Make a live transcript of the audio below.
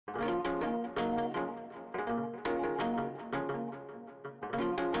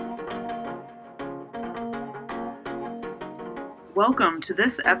Welcome to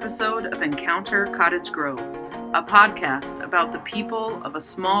this episode of Encounter Cottage Grove, a podcast about the people of a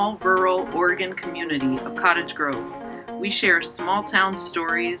small rural Oregon community of Cottage Grove. We share small town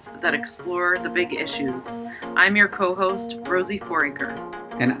stories that explore the big issues. I'm your co-host, Rosie Foraker.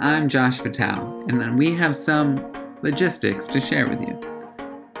 And I'm Josh Fatale, and then we have some logistics to share with you.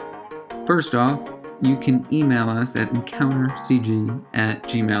 First off, you can email us at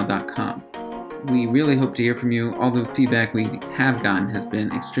encountercg@gmail.com. We really hope to hear from you. All the feedback we have gotten has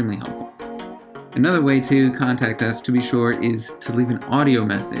been extremely helpful. Another way to contact us, to be sure, is to leave an audio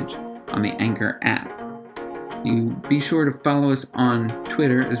message on the Anchor app. You be sure to follow us on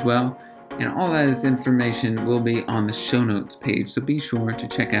Twitter as well, and all that information will be on the show notes page, so be sure to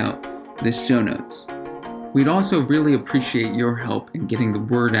check out the show notes. We'd also really appreciate your help in getting the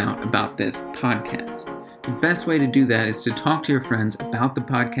word out about this podcast. The best way to do that is to talk to your friends about the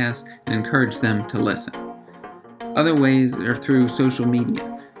podcast and encourage them to listen. Other ways are through social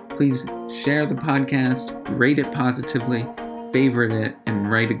media. Please share the podcast, rate it positively, favorite it,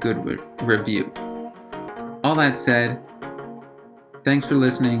 and write a good review. All that said, thanks for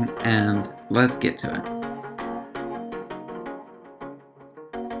listening, and let's get to it.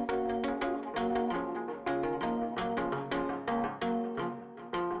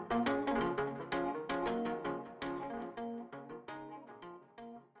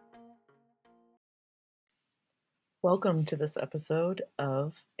 Welcome to this episode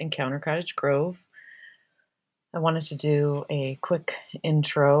of Encounter Cottage Grove. I wanted to do a quick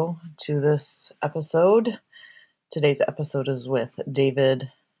intro to this episode. Today's episode is with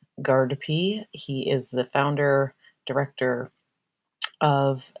David Gardepee. He is the founder, director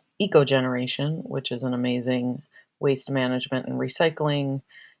of EcoGeneration, which is an amazing waste management and recycling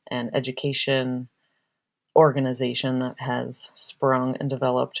and education organization that has sprung and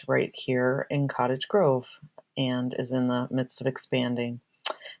developed right here in Cottage Grove and is in the midst of expanding.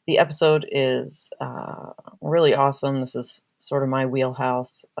 The episode is really awesome. This is sort of my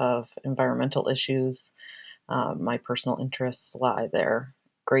wheelhouse of environmental issues. My personal interests lie there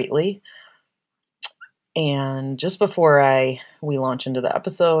greatly. And just before we launch into the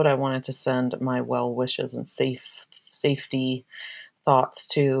episode, I wanted to send my well wishes and safety thoughts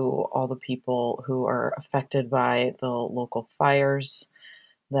to all the people who are affected by the local fires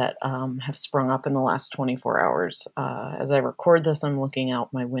that have sprung up in the last 24 hours. As I record this, I'm looking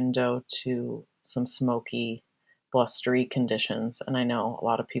out my window to some smoky, blustery conditions, and I know a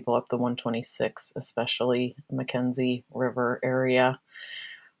lot of people up the 126, especially Mackenzie River area,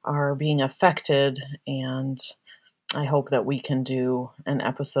 are being affected, and I hope that we can do an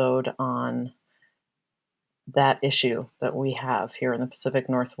episode on that issue that we have here in the Pacific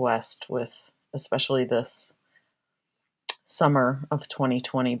Northwest, with especially this summer of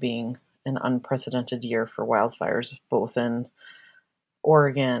 2020 being an unprecedented year for wildfires, both in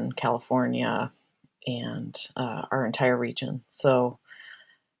Oregon, California, and our entire region. So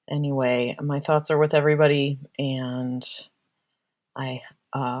anyway, my thoughts are with everybody, and I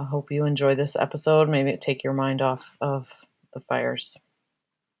hope you enjoy this episode. Maybe take your mind off of the fires.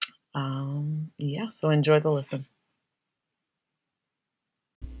 So enjoy the listen.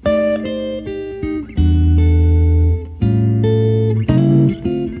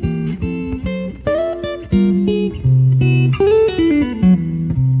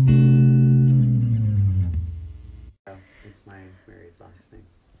 It's my married last name.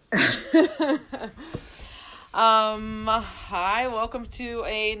 Hi, welcome to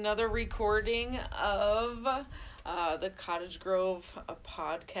another recording of the Cottage Grove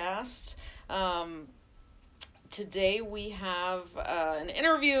podcast. Today we have an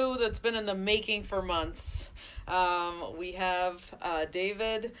interview that's been in the making for months. We have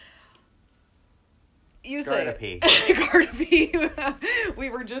David. You say it. Gardepee. We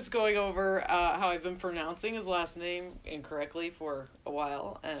were just going over how I've been pronouncing his last name incorrectly for a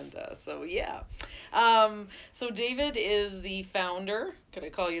while, and so David is the founder. Could I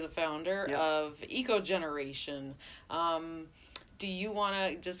call you the founder? Yep. Of EcoGeneration? Do you want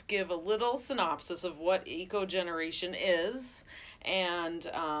to just give a little synopsis of what EcoGeneration is? And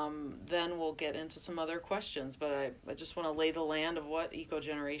then we'll get into some other questions. But I just want to lay the land of what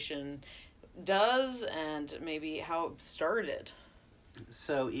EcoGeneration does and maybe how it started.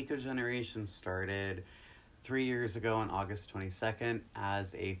 So EcoGeneration started 3 years ago on August 22nd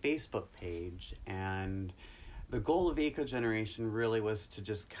as a Facebook page, and the goal of EcoGeneration really was to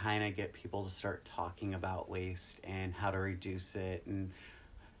just kind of get people to start talking about waste and how to reduce it. And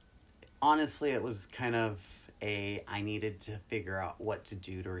honestly, it was kind of I needed to figure out what to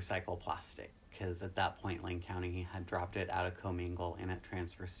do to recycle plastic, because at that point Lane County had dropped it out of commingle and at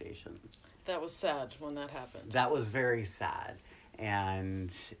transfer stations. That was sad when that happened. That was very sad.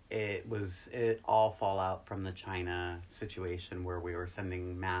 And it all fallout from the China situation where we were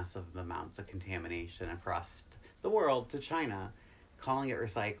sending massive amounts of contamination across the world to China, calling it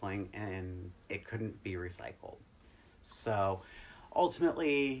recycling, and it couldn't be recycled. So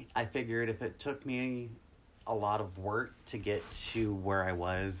ultimately, I figured if it took me a lot of work to get to where I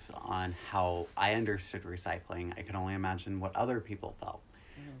was on how I understood recycling, I can only imagine what other people felt.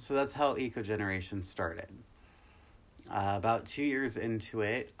 Mm-hmm. So that's how EcoGeneration started. About 2 years into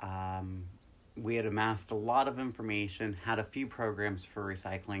it, we had amassed a lot of information, had a few programs for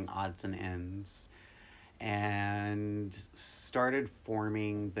recycling odds and ends, and started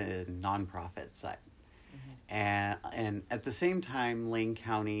forming the nonprofit side. Mm-hmm. And at the same time, Lane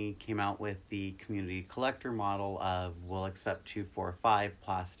County came out with the community collector model of we'll accept 245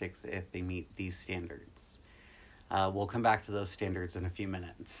 plastics if they meet these standards. We'll come back to those standards in a few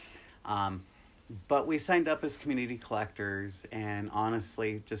minutes. But we signed up as community collectors and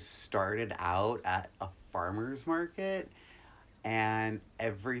honestly just started out at a farmer's market. And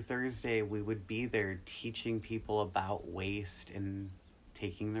every Thursday we would be there teaching people about waste and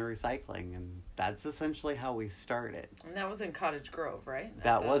taking their recycling. And that's essentially how we started. And that was in Cottage Grove, right?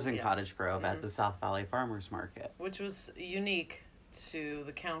 That was in Cottage Grove at the South Valley Farmers Market. Which was unique to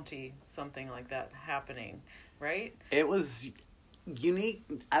the county, something like that happening, right? It was unique.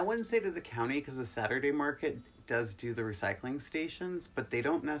 I wouldn't say to the county because the Saturday market does do the recycling stations, but they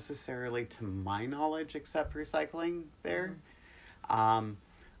don't necessarily, to my knowledge, accept recycling there. Mm-hmm.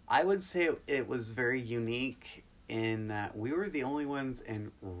 I would say it was very unique in that we were the only ones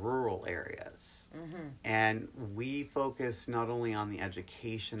in rural areas. Mm-hmm. And we focused not only on the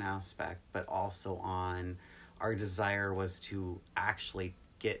education aspect, but also on our desire was to actually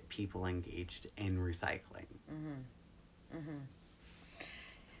get people engaged in recycling. Mm-hmm. Mm-hmm.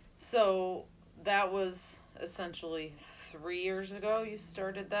 So that was essentially 3 years ago you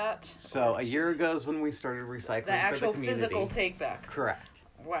started that? So a year ago is when we started recycling the actual for the community. Physical take-backs. Correct.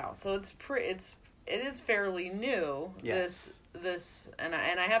 Wow. So it is fairly new. Yes. This and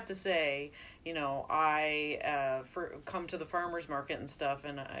I have to say, you know, I come to the farmers market and stuff,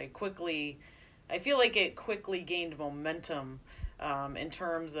 and I feel like it quickly gained momentum in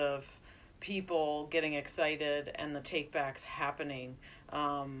terms of people getting excited and the take-backs happening.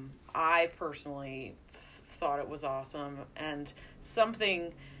 I personally thought it was awesome, and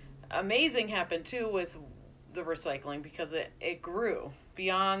something amazing happened too with the recycling because it grew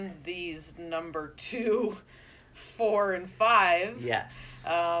beyond these number 2, 4, and 5. Yes.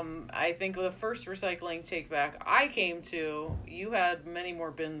 I think the first recycling take back I came to, you had many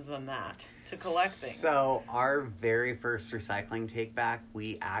more bins than that to collect things. So our very first recycling take back,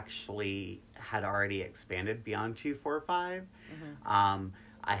 we actually had already expanded beyond 2, 4, 5. Mm-hmm.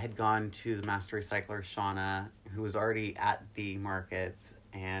 I had gone to the master recycler, Shauna, who was already at the markets,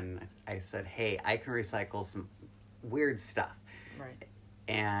 and I said, hey, I can recycle some weird stuff. Right.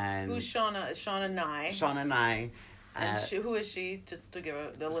 And who's Shauna? Is Shauna Nye? Shauna Nye. And who is she? Just to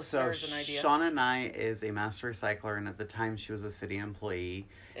give the listeners an idea. Shauna Nye is a master recycler, and at the time she was a city employee.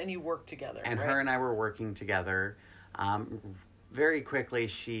 And you worked together, and right? her and I were working together. Very quickly,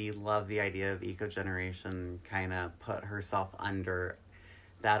 she loved the idea of EcoGeneration, kind of put herself under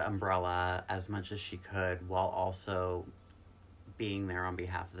that umbrella as much as she could while also being there on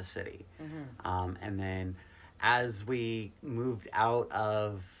behalf of the city. Mm-hmm. And then as we moved out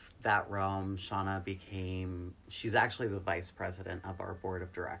of that realm, Shauna she's actually the vice president of our board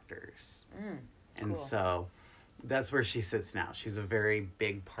of directors. And cool. So that's where she sits now. She's a very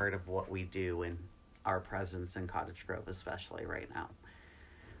big part of what we do and our presence in Cottage Grove, especially right now.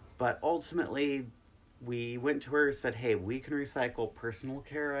 But ultimately, we went to her and said, hey, we can recycle personal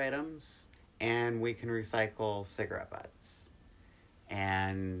care items and we can recycle cigarette butts.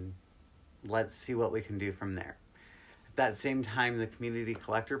 And let's see what we can do from there. At that same time, the community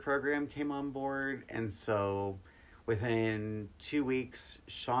collector program came on board. And so within 2 weeks,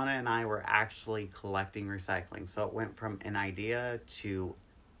 Shauna and I were actually collecting recycling. So it went from an idea to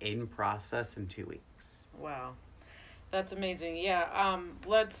in process in 2 weeks. Wow. That's amazing. Yeah.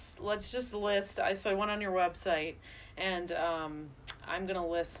 Let's just list. So I went on your website, and I'm gonna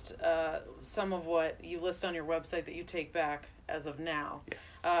list some of what you list on your website that you take back as of now.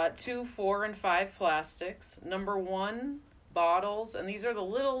 Yes. 2, 4, and 5 plastics. Number 1, bottles, and these are the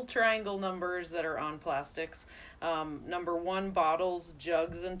little triangle numbers that are on plastics. Number 1, bottles,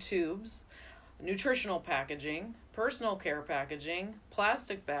 jugs, and tubes. Nutritional packaging, personal care packaging,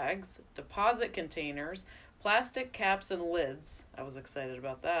 plastic bags, deposit containers, plastic caps and lids. I was excited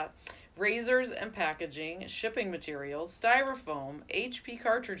about that. Razors and packaging, shipping materials, styrofoam, HP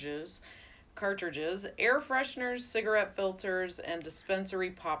cartridges, cartridges, air fresheners, cigarette filters, and dispensary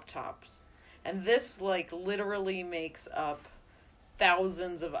pop tops. And this literally makes up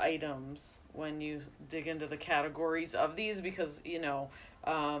thousands of items when you dig into the categories of these, because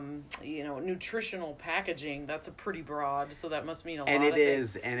nutritional packaging, that's a pretty broad, so that must mean a lot of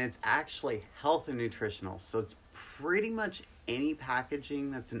things. And it's actually health and nutritional, so it's pretty much any packaging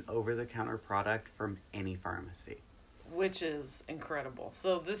that's an over-the-counter product from any pharmacy, which is incredible.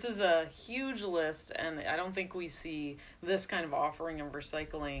 So this is a huge list, and I don't think we see this kind of offering of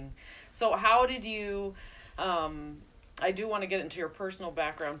recycling. So how did you I do want to get into your personal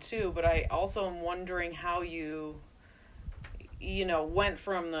background too, but I also am wondering how you went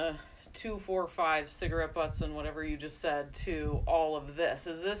from the 2, 4, 5 cigarette butts and whatever you just said to all of this.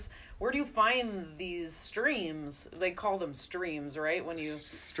 Where do you find these streams? They call them streams, right?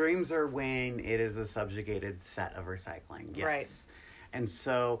 Streams are when it is a subjugated set of recycling. Yes. Right. And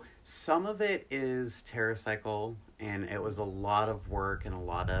so some of it is TerraCycle, and it was a lot of work and a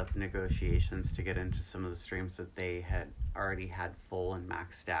lot of negotiations to get into some of the streams that they had already had full and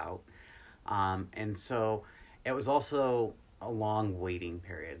maxed out. And so it was also a long waiting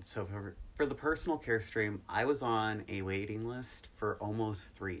period. So for the personal care stream, I was on a waiting list for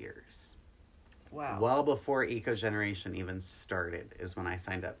almost 3 years. Wow. Well before EcoGeneration even started is when I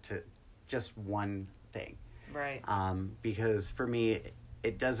signed up to just one thing. Right. Because for me,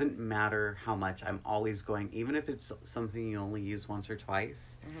 it doesn't matter how much. I'm always going, even if it's something you only use once or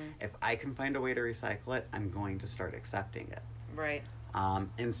twice, if I can find a way to recycle it, I'm going to start accepting it. Right.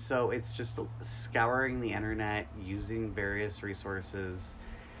 And so it's just scouring the internet, using various resources.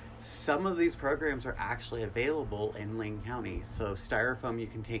 Some of these programs are actually available in Lane County. So Styrofoam you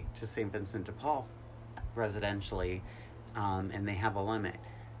can take to St. Vincent de Paul residentially, and they have a limit.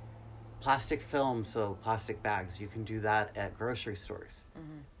 Plastic film, so plastic bags, you can do that at grocery stores.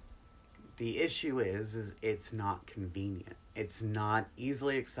 The issue is it's not convenient. It's not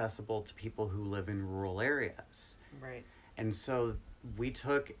easily accessible to people who live in rural areas. Right. And so we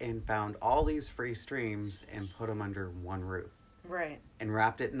took and found all these free streams and put them under one roof. Right. And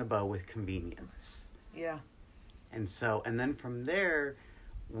wrapped it in a bow with convenience. Yeah. And then from there,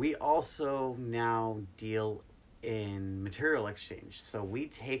 we also now deal in material exchange. So we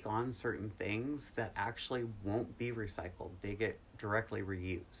take on certain things that actually won't be recycled. They get directly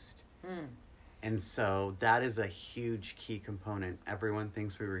reused. And so that is a huge key component. Everyone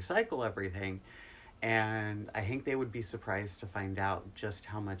thinks we recycle everything, and I think they would be surprised to find out just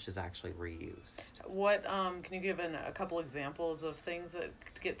how much is actually reused. What can you give a couple examples of things that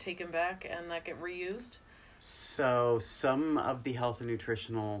get taken back and that get reused? So some of the health and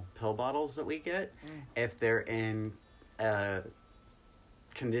nutritional pill bottles that we get, if they're in a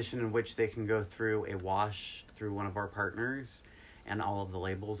condition in which they can go through a wash through one of our partners, and all of the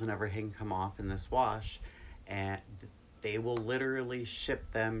labels and everything come off in this wash, and they will literally ship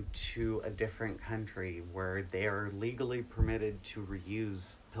them to a different country where they are legally permitted to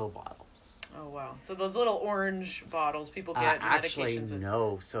reuse pill bottles. Oh, wow. So those little orange bottles people get actually, medications in.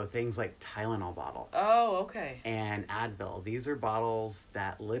 No. So things like Tylenol bottles. Oh, okay. And Advil. These are bottles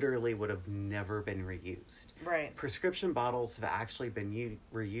that literally would have never been reused. Right. Prescription bottles have actually been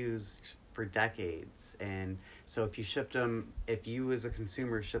reused for decades. And so if you as a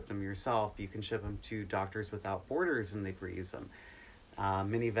consumer shipped them yourself, you can ship them to Doctors Without Borders and they'd reuse them.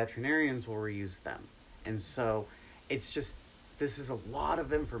 Many veterinarians will reuse them. And so it's just, this is a lot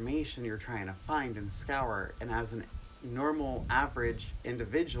of information you're trying to find and scour. And as a normal, average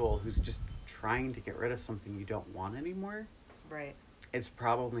individual who's just trying to get rid of something you don't want anymore, right,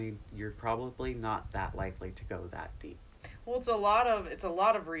 you're probably not that likely to go that deep. Well, it's a lot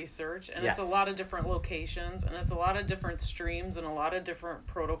of research, and yes. It's a lot of different locations, and it's a lot of different streams, and a lot of different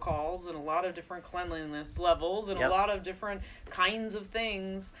protocols, and a lot of different cleanliness levels, and yep. a lot of different kinds of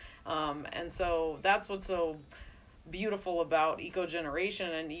things. And so that's what's so beautiful about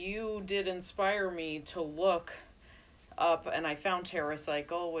EcoGeneration. And you did inspire me to look up, and I found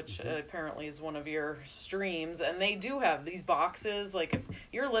TerraCycle, which apparently is one of your streams, and they do have these boxes. Like, if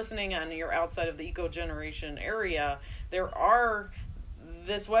you're listening and you're outside of the EcoGeneration area, there are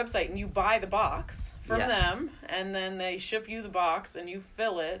this website, and you buy the box from yes. them, and then they ship you the box, and you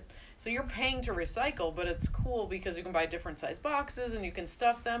fill it. So you're paying to recycle, but it's cool because you can buy different size boxes and you can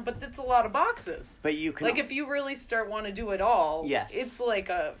stuff them, but it's a lot of boxes. But you can... Like, if you really want to do it all, yes. it's like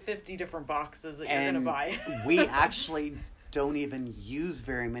 50 different boxes that you're going to buy. We actually don't even use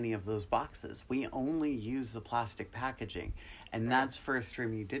very many of those boxes. We only use the plastic packaging. And that's for a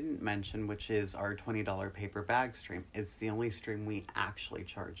stream you didn't mention, which is our $20 paper bag stream. It's the only stream we actually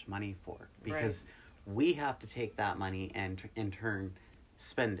charge money for. Because we have to take that money and, in turn,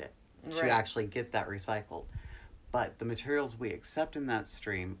 spend it. to actually get that recycled. But the materials we accept in that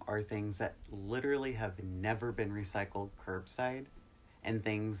stream are things that literally have never been recycled curbside, and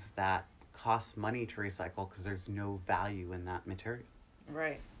things that cost money to recycle because there's no value in that material.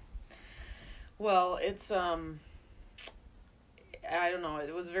 Right. Well, it's I don't know,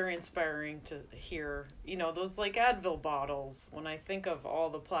 it was very inspiring to hear, those like Advil bottles. When I think of all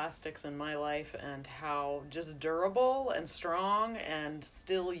the plastics in my life and how just durable and strong and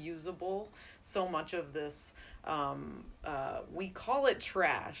still usable so much of this, we call it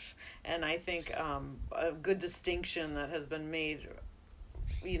trash. And I think a good distinction that has been made,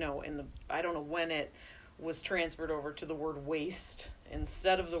 I don't know when it was transferred over to the word waste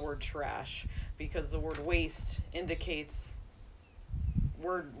instead of the word trash, because the word waste indicates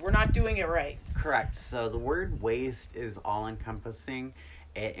we're not doing it right. Correct. So the word waste is all encompassing.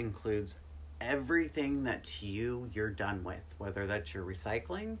 It includes everything that to you're done with, whether that's your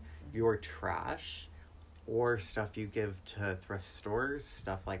recycling, your trash, or stuff you give to thrift stores,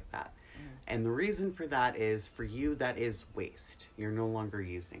 stuff like that. And the reason for that is, for you, that is waste. You're no longer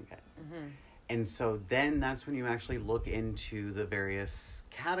using it. Mm-hmm. And so then that's when you actually look into the various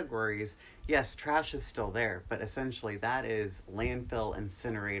categories. Yes, trash is still there, but essentially that is landfill,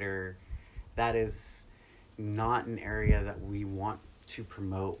 incinerator. That is not an area that we want to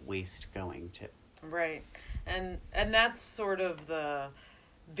promote waste going to. Right. And that's sort of the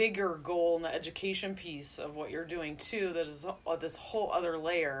bigger goal in the education piece of what you're doing too, that is this whole other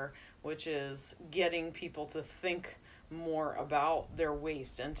layer, which is getting people to think more about their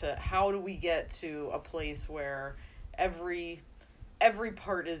waste, and to how do we get to a place where every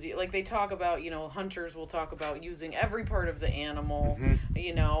part is, like they talk about, hunters will talk about using every part of the animal,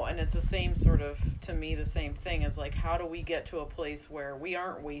 and it's the same sort of, to me, the same thing as like, how do we get to a place where we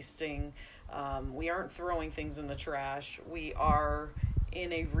aren't wasting, we aren't throwing things in the trash, we are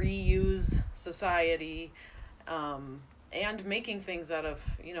in a reuse society, and making things out of,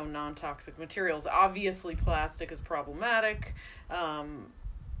 non-toxic materials. Obviously, plastic is problematic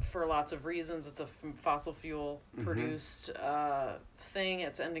for lots of reasons. It's a fossil fuel produced thing.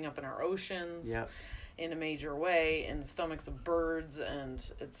 It's ending up in our oceans in a major way, in the stomachs of birds, and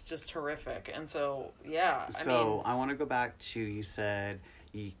it's just horrific. And so, I want to go back to, you said,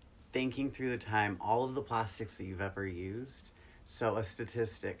 thinking through the time, all of the plastics that you've ever used. So a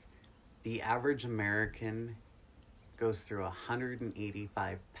statistic, the average American goes through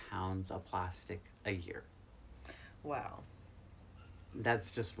 185 pounds of plastic a year. Wow.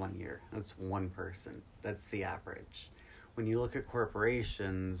 That's just 1 year. That's one person. That's the average. When you look at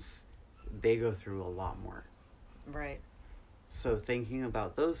corporations, they go through a lot more. Right. So thinking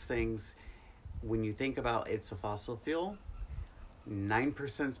about those things, when you think about it's a fossil fuel,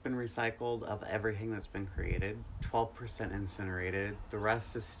 9%'s been recycled of everything that's been created, 12% incinerated. The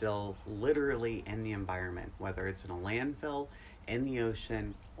rest is still literally in the environment, whether it's in a landfill, in the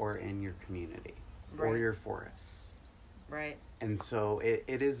ocean, or in your community, or your forests. Right. And so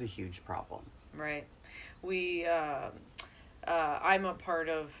it is a huge problem. Right. We, I'm a part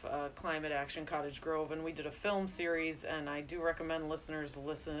of Climate Action Cottage Grove, and we did a film series, and I do recommend listeners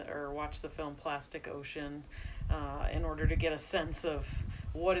listen or watch the film Plastic Ocean, in order to get a sense of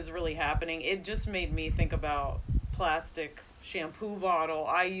what is really happening. It just made me think about plastic shampoo bottle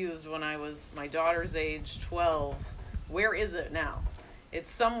I used when I was my daughter's age, 12. Where is it now? It's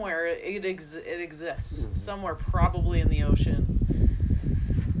somewhere. It exists somewhere, probably in the ocean,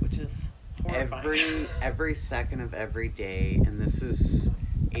 which is horrifying. Every second of every day, and this is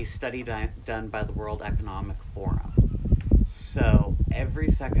a study done by the World Economic Forum. So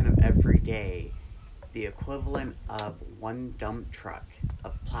every second of every day, the equivalent of one dump truck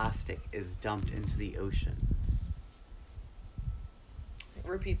of plastic is dumped into the oceans.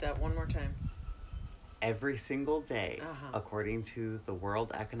 Repeat that one more time. Every single day, according to the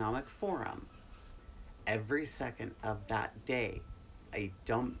World Economic Forum, every second of that day, a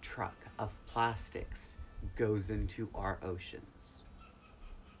dump truck of plastics goes into our oceans.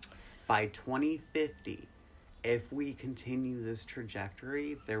 By 2050, if we continue this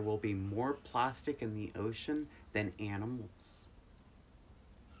trajectory, there will be more plastic in the ocean than animals.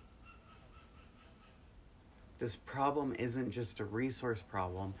 This problem isn't just a resource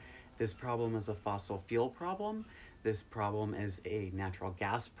problem. This problem is a fossil fuel problem. This problem is a natural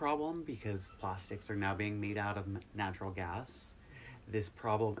gas problem, because plastics are now being made out of natural gas. This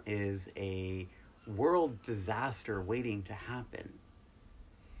problem is a world disaster waiting to happen.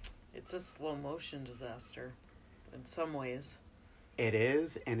 It's a slow motion disaster in some ways. It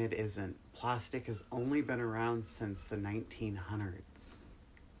is, and it isn't. Plastic has only been around since the 1900s.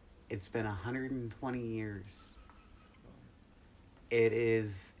 It's been 120 years. it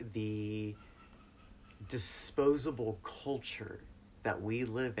is the disposable culture that we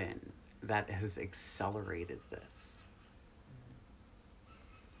live in that has accelerated this.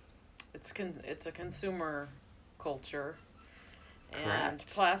 It's a consumer culture. Correct. And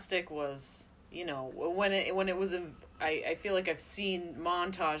plastic was, you know, when it was, I feel like I've seen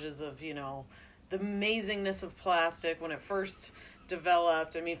montages of, you know, the amazingness of plastic when it first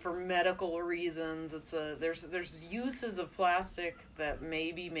developed. I mean, for medical reasons, there's uses of plastic that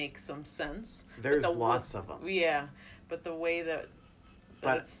maybe make some sense. There's lots of them. Yeah, but the way that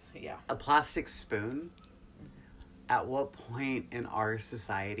it's, yeah. A plastic spoon, at what point in our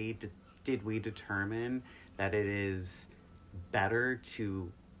society did we determine that it is better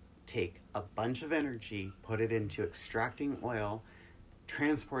to take a bunch of energy, put it into extracting oil,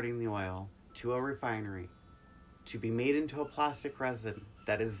 transporting the oil to a refinery, to be made into a plastic resin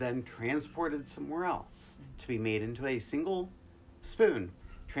that is then transported somewhere else, to be made into a single spoon,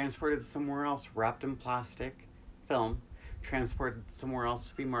 transported somewhere else, wrapped in plastic film, transported somewhere else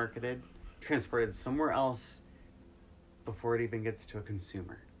to be marketed, transported somewhere else before it even gets to a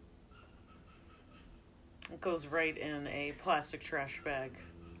consumer. It goes right in a plastic trash bag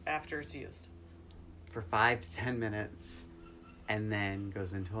after it's used. For 5 to 10 minutes, and then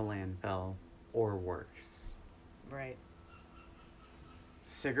goes into a landfill or worse. Right.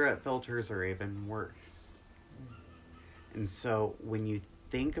 Cigarette filters are even worse. And so when you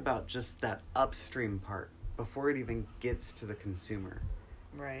think about just that upstream part, before it even gets to the consumer,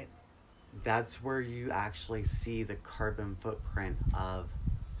 right, that's where you actually see the carbon footprint of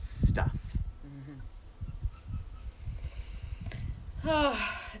stuff.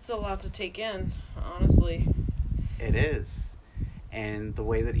 It's a lot to take in, honestly. It is. And the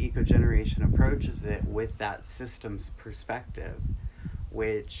way that Ecogeneration approaches it with that systems perspective,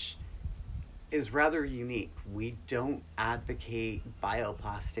 which is rather unique. We don't advocate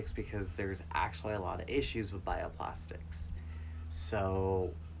bioplastics because there's actually a lot of issues with bioplastics.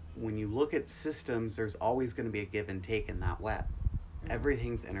 So when you look at systems, there's always going to be a give and take in that web. Mm-hmm.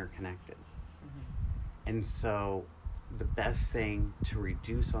 Everything's interconnected. Mm-hmm. And so the best thing to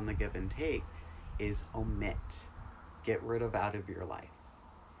reduce on the give and take is omit. Get rid of out of your life.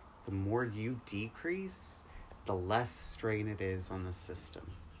 The more you decrease, the less strain it is on the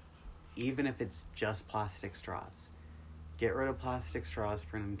system. Even if it's just plastic straws. Get rid of plastic straws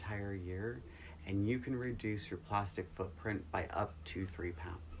for an entire year, and you can reduce your plastic footprint by up to 3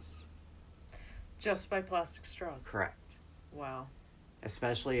 pounds. Just by plastic straws? Correct. Wow.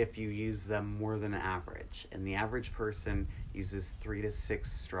 Especially if you use them more than average. And the average person uses 3 to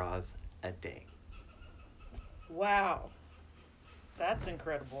 6 straws a day. Wow. That's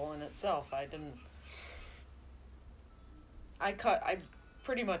incredible in itself. I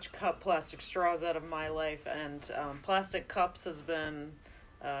pretty much cut plastic straws out of my life, and plastic cups has been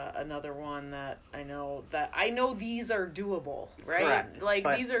another one that I know these are doable, right? Correct.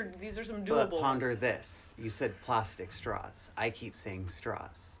 Like these are some doable. But ponder this. You said plastic straws. I keep saying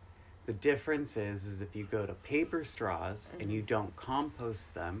straws. The difference is if you go to paper straws and you don't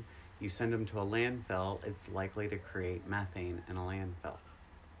compost them, you send them to a landfill, it's likely to create methane in a landfill.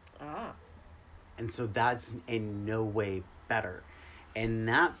 Ah. And so that's in no way better. In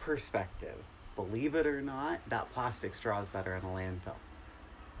that perspective, believe it or not, that plastic straw is better in a landfill.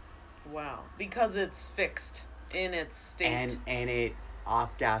 Wow. Because it's fixed in its state. And it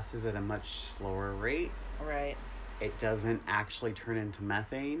off-gasses at a much slower rate. Right. It doesn't actually turn into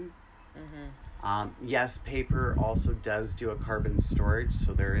methane. Mm-hmm. Yes, paper also does do a carbon storage,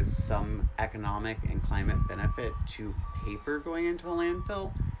 so there is some economic and climate benefit to paper going into a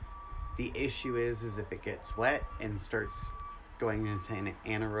landfill. The issue is if it gets wet and starts going into an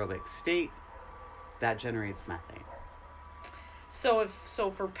anaerobic state, that generates methane.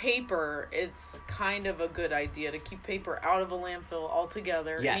 So for paper, it's kind of a good idea to keep paper out of a landfill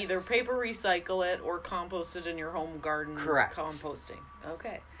altogether. Yes. Either paper recycle it or compost it in your home garden. Correct. Composting.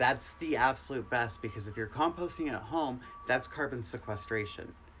 Okay. That's the absolute best, because if you're composting at home, that's carbon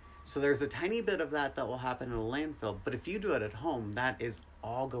sequestration. So there's a tiny bit of that will happen in a landfill, but if you do it at home, that is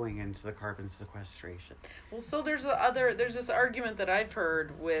all going into the carbon sequestration. Well, so there's this argument that I've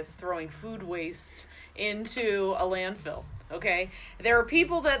heard with throwing food waste into a landfill. Okay? There are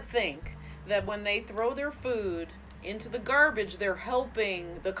people that think that when they throw their food into the garbage, they're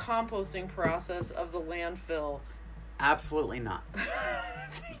helping the composting process of the landfill. Absolutely not.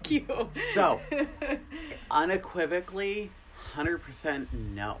 Thank you. So, unequivocally, 100%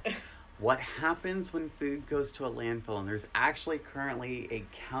 no. What happens when food goes to a landfill, and there's actually currently a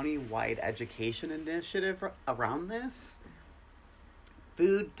county-wide education initiative around this,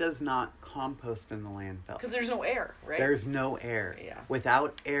 food does not compost in the landfill. Because there's no air, right? There's no air. Yeah.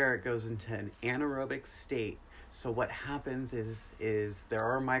 Without air, it goes into an anaerobic state. So what happens is there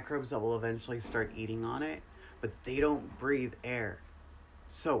are microbes that will eventually start eating on it, but they don't breathe air.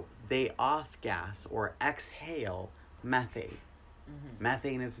 So they off-gas or exhale methane. Mm-hmm.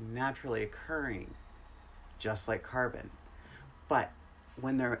 Methane is naturally occurring, just like carbon. But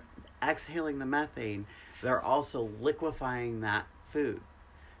when they're exhaling the methane, they're also liquefying that food.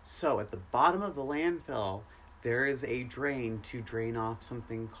 So at the bottom of the landfill, there is a drain to drain off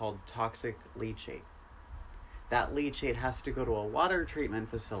something called toxic leachate. That leachate has to go to a water treatment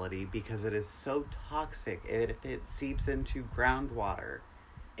facility because it is so toxic. If it seeps into groundwater,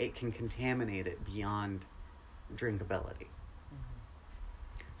 it can contaminate it beyond drinkability.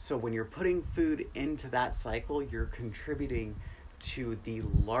 Mm-hmm. So when you're putting food into that cycle, you're contributing to the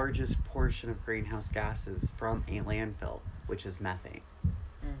largest portion of greenhouse gases from a landfill, which is methane.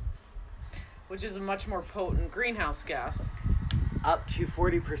 Which is a much more potent greenhouse gas. Up to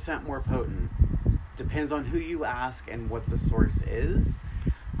 40% more potent. Depends on who you ask and what the source is.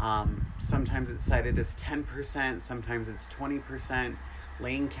 Sometimes it's cited as 10%, sometimes it's 20%.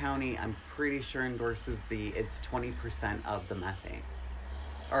 Lane County, I'm pretty sure endorses it's 20% of the methane.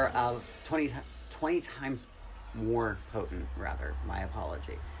 Or 20 times more potent, rather. My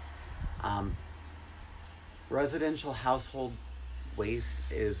apology. Residential household waste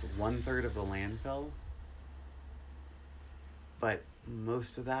is 1/3 of the landfill, but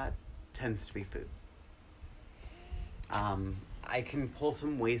most of that tends to be food. I can pull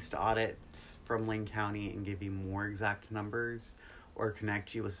some waste audits from Lane County and give you more exact numbers, or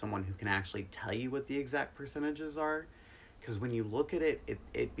connect you with someone who can actually tell you what the exact percentages are. Because when you look at it,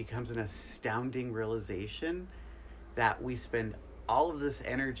 it becomes an astounding realization that we spend all of this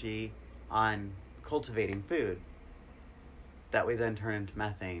energy on cultivating food that we then turn into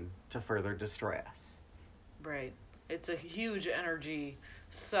methane to further destroy us. Right. It's a huge energy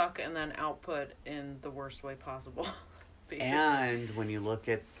suck and then output in the worst way possible, basically. And when you look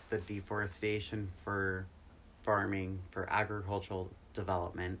at the deforestation for farming, for agricultural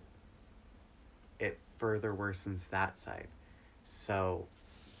development, it further worsens that side. So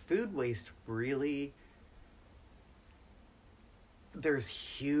food waste really, there's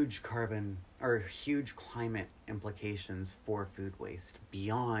huge carbon or huge climate implications for food waste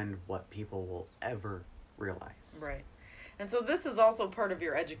beyond what people will ever realize. Right. And so this is also part of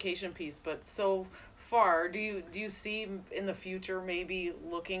your education piece, but so far, do you see in the future maybe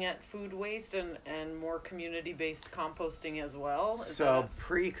looking at food waste and more community-based composting as well? So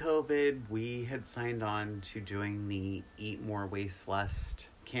pre-COVID, we had signed on to doing the Eat More Waste Less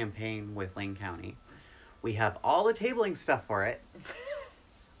campaign with Lane County. We have all the tabling stuff for it.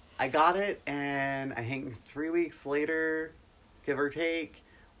 I got it, and I think 3 weeks later, give or take,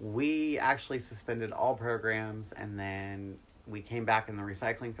 we actually suspended all programs, and then we came back in the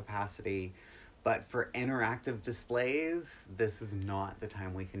recycling capacity. But for interactive displays, this is not the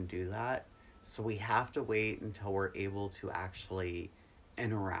time we can do that. So we have to wait until we're able to actually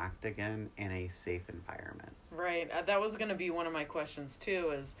interact again in a safe environment. Right. That was going to be one of my questions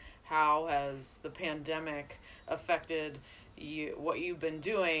too, is how has the pandemic affected what you've been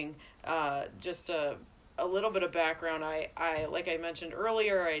doing? Just a little bit of background. I like I mentioned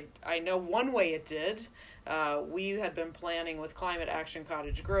earlier, I know one way it did. We had been planning with Climate Action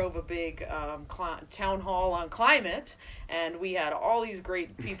Cottage Grove a big town hall on climate, and we had all these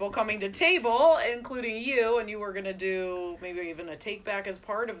great people coming to table, including you, and you were going to do maybe even a take back as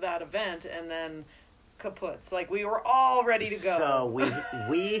part of that event, and then kaputs. Like, we were all ready to go. So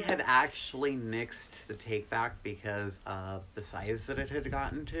we had actually nixed the take back because of the size that it had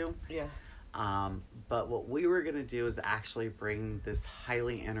gotten to. Yeah. But what we were going to do is actually bring this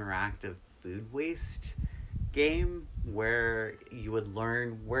highly interactive food waste game where you would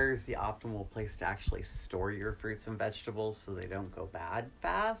learn where's the optimal place to actually store your fruits and vegetables so they don't go bad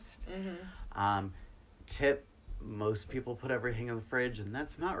fast. Mm-hmm. Tip, most people put everything in the fridge, and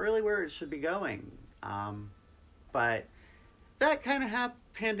that's not really where it should be going. But that kind of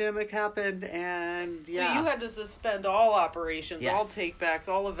pandemic happened, and yeah. So you had to suspend all operations, yes. all takebacks,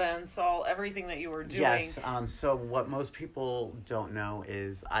 all events, everything that you were doing. Yes. So what most people don't know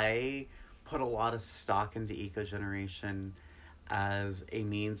is I put a lot of stock into eco-generation as a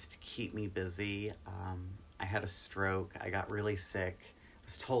means to keep me busy. I had a stroke. I got really sick. I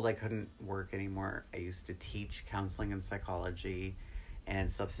was told I couldn't work anymore. I used to teach counseling and psychology and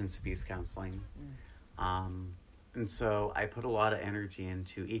substance abuse counseling. And so I put a lot of energy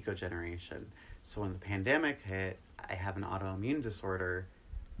into eco-generation. So when the pandemic hit, I have an autoimmune disorder.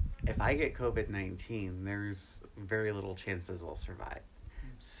 If I get COVID-19, there's very little chances I'll survive.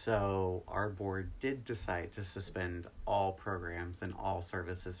 So our board did decide to suspend all programs and all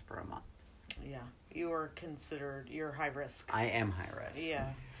services for a month. Yeah. You're high risk. I am high risk.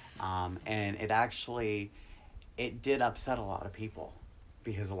 Yeah. And it did upset a lot of people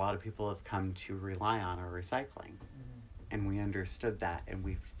because a lot of people have come to rely on our recycling. And we understood that and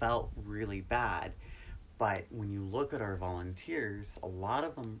we felt really bad. But when you look at our volunteers, a lot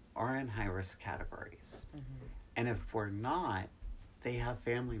of them are in high risk categories. And if we're not, they have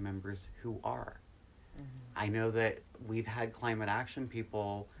family members who are. I know that we've had climate action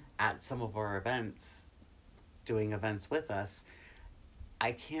people at some of our events, doing events with us.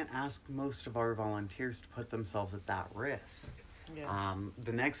 I can't ask most of our volunteers to put themselves at that risk. Yeah.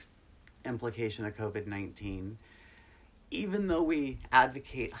 The next implication of COVID-19, even though we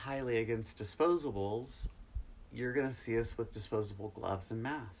advocate highly against disposables, you're going to see us with disposable gloves and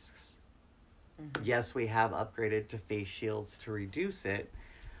masks. Yes, we have upgraded to face shields to reduce it.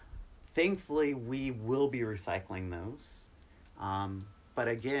 Thankfully, we will be recycling those. But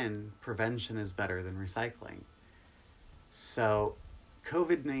again, prevention is better than recycling. So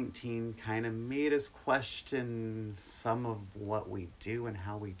COVID-19 kind of made us question some of what we do and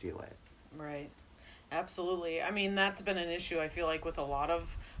how we do it. Right. Absolutely. I mean, that's been an issue, I feel like, with a lot of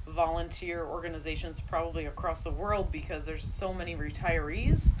volunteer organizations probably across the world because there's so many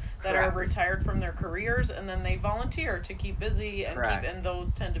retirees that Correct. are retired from their careers and then they volunteer to keep busy and Correct. and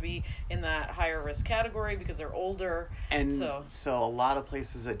those tend to be in that higher risk category because they're older. And so a lot of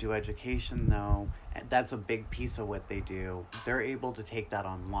places that do education, though, that's a big piece of what they do. They're able to take that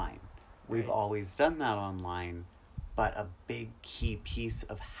online. We've Right. always done that online, but a big key piece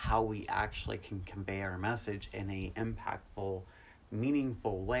of how we actually can convey our message in a impactful,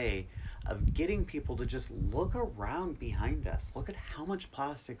 meaningful way of getting people to just look around behind us. Look at how much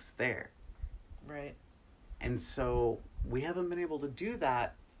plastic's there. Right. And so we haven't been able to do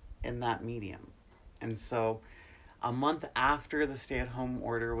that in that medium. And so a month after the stay-at-home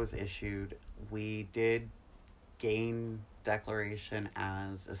order was issued, we did gain declaration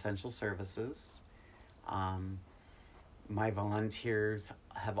as essential services. My volunteers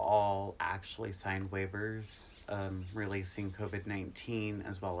have all actually signed waivers releasing COVID-19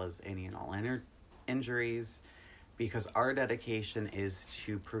 as well as any and all injuries because our dedication is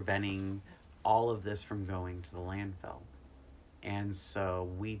to preventing all of this from going to the landfill. And so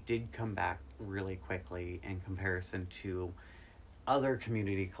we did come back really quickly in comparison to other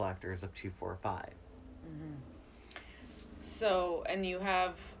community collectors of 245. So, and you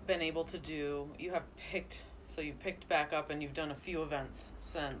have been able to you picked back up and you've done a few events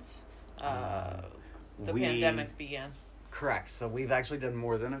since the pandemic began. Correct. So we've actually done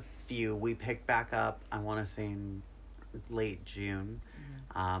more than a few. We picked back up, I want to say in late June.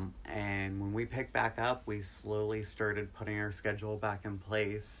 And when we picked back up, we slowly started putting our schedule back in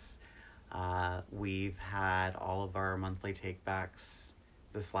place. We've had all of our monthly takebacks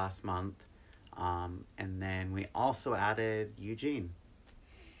this last month. And then we also added Eugene.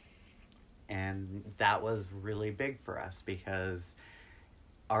 And that was really big for us because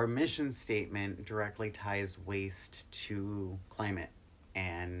our mission statement directly ties waste to climate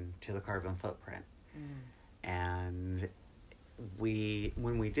and to the carbon footprint. And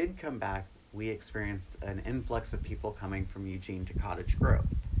when we did come back, we experienced an influx of people coming from Eugene to Cottage Grove.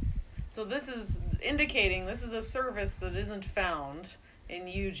 So this is indicating this is a service that isn't found in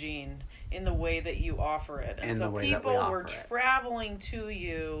Eugene in the way that you offer it. And so people were traveling to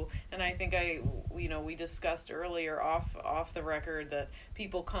you, and I think we discussed earlier off the record that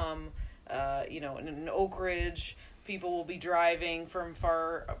people come, in Oak Ridge, people will be driving from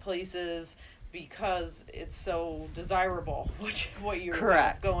far places because it's so desirable what you're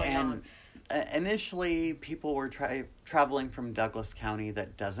Correct. going on. Initially, people were traveling from Douglas County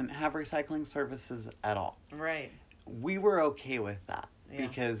that doesn't have recycling services at all. Right. We were okay with that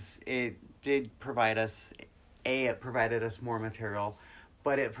because it did provide us, it provided us more material,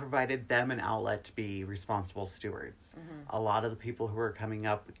 but it provided them an outlet to be responsible stewards. A lot of the people who were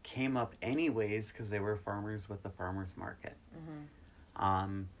came up anyways because they were farmers with the farmers market.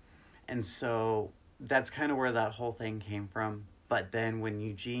 And so that's kind of where that whole thing came from. But then when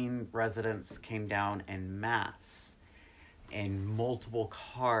Eugene residents came down en masse in multiple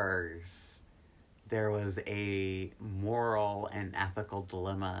cars, there was a moral and ethical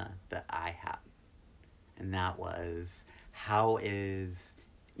dilemma that I had. And that was,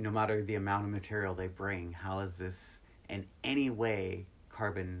 no matter the amount of material they bring, how is this in any way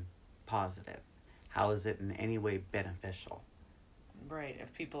carbon positive? How is it in any way beneficial? Right,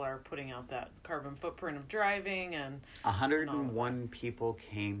 if people are putting out that carbon footprint of driving and... 101 people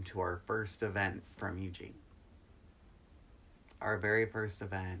came to our first event from Eugene. our very first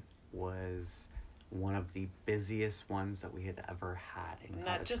event was one of the busiest ones that we had ever had in And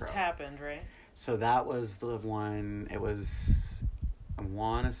Cottage that just Grove. happened, right? So that was the one, it was, I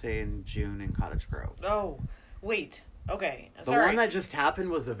want to say in June in Cottage Grove. Oh, wait. Okay. The one that just happened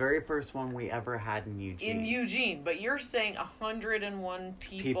was the very first one we ever had in Eugene. In Eugene, but you're saying 101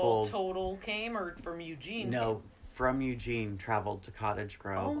 people total came, or from Eugene? No, from Eugene traveled to Cottage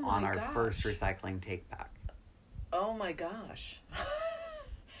Grove on our first recycling take back. Oh my gosh.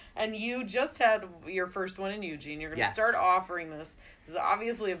 And you just had your first one in Eugene. You're going to start offering this. This is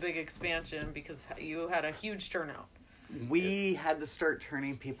obviously a big expansion because you had a huge turnout. We had to start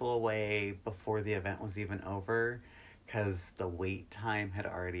turning people away before the event was even over because the wait time had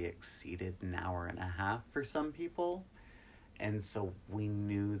already exceeded an hour and a half for some people. And so we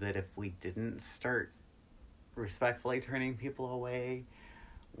knew that if we didn't start respectfully turning people away,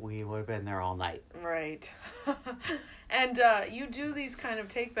 we would have been there all night. Right. And you do these kind of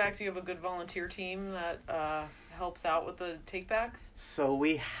take-backs. You have a good volunteer team that helps out with the take-backs? So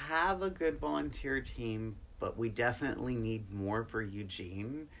we have a good volunteer team, but we definitely need more for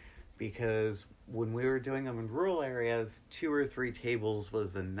Eugene because when we were doing them in rural areas, 2 or 3 tables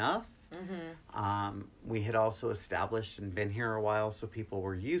was enough. Mm-hmm. We had also established and been here a while, so people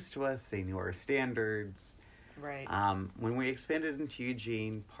were used to us. They knew our standards. Right. When we expanded into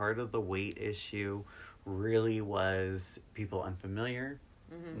Eugene, part of the weight issue really was people unfamiliar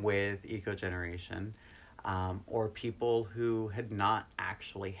with eco-generation, or people who had not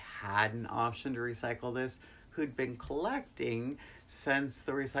actually had an option to recycle this, who'd been collecting since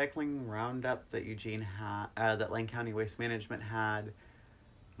the recycling roundup that Eugene had, that Lane County Waste Management had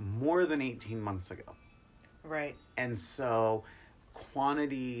more than 18 months ago. Right. And so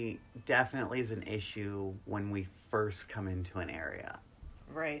quantity definitely is an issue when we first come into an area.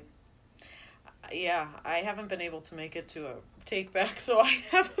 Right. Yeah, I haven't been able to make it to a take back, so I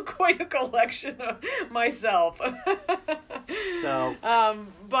have quite a collection of myself. So,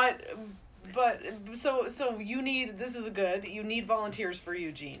 so you need, this is good, you need volunteers for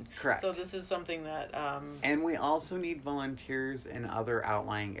Eugene. Correct. So this is something that and we also need volunteers in other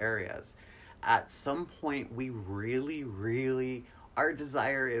outlying areas. At some point, we really, our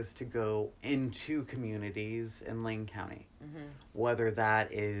desire is to go into communities in Lane County. Mm-hmm. Whether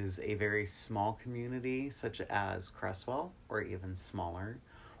that is a very small community, such as Cresswell, or even smaller,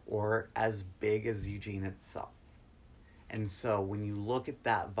 or as big as Eugene itself. And so when you look at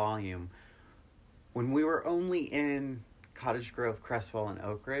that volume, when we were only in Cottage Grove, Cresswell, and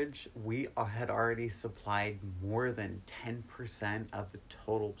Oak Ridge, we had already supplied more than 10% of the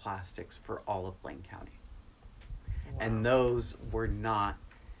total plastics for all of Lane County. Wow. And those were not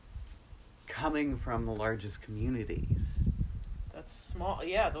coming from the largest communities. That's small.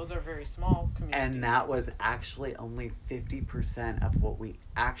 Yeah, those are very small communities. And that was actually only 50% of what we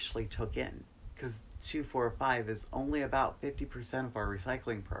actually took in. Because 245 is only about 50% of our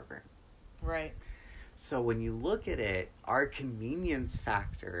recycling program. Right. So when you look at it, our convenience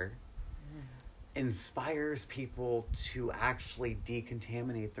factor inspires people to actually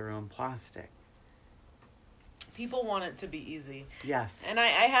decontaminate their own plastic. People want it to be easy. Yes. And I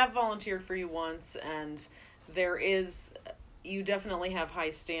have volunteered for you once, and you definitely have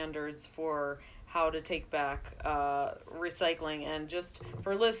high standards for how to take back recycling. And just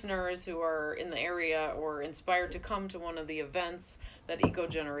for listeners who are in the area or inspired to come to one of the events that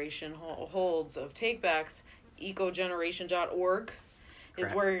EcoGeneration holds of takebacks, ecogeneration.org is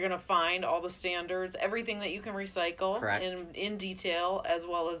Correct. where you're going to find all the standards, everything that you can recycle Correct. in detail, as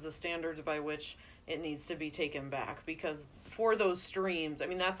well as the standards by which it needs to be taken back. Because for those streams, I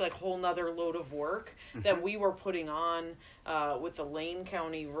mean, that's like a whole nother load of work that we were putting on with the Lane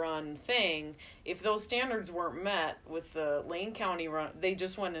County run thing. If those standards weren't met with the Lane County run, they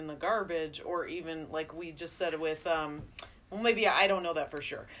just went in the garbage. Or even like we just said with, well, maybe I don't know that for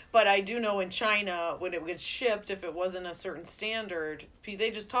sure, but I do know in China when it gets shipped, if it wasn't a certain standard,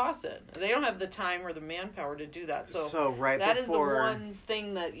 they just toss it. They don't have the time or the manpower to do that. So right that before... is the one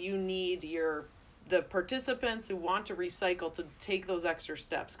thing that you need the participants who want to recycle to take those extra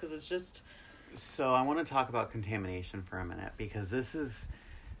steps, because it's just... So I want to talk about contamination for a minute, because this is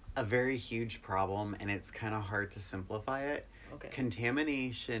a very huge problem and it's kind of hard to simplify it. Okay.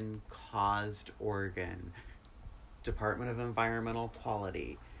 Contamination caused Oregon Department of Environmental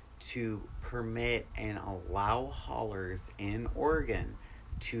Quality to permit and allow haulers in Oregon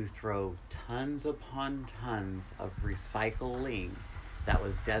to throw tons upon tons of recycling that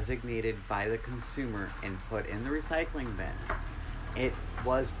was designated by the consumer and put in the recycling bin. It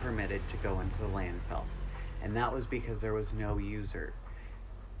was permitted to go into the landfill. And that was because there was no user.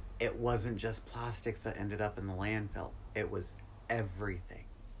 It wasn't just plastics that ended up in the landfill. It was everything.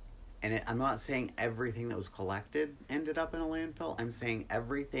 And I'm not saying everything that was collected ended up in a landfill. I'm saying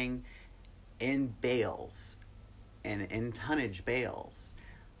everything in bales and in tonnage bales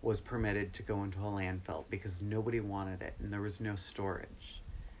was permitted to go into a landfill because nobody wanted it and there was no storage.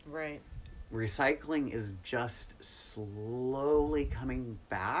 Right. Recycling is just slowly coming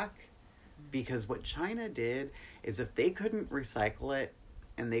back because what China did is if they couldn't recycle it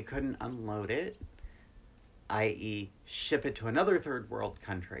and they couldn't unload it, i.e. ship it to another third world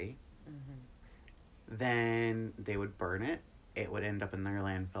country, then they would burn it. It would end up in their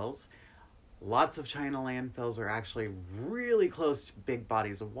landfills. Lots of China landfills are actually really close to big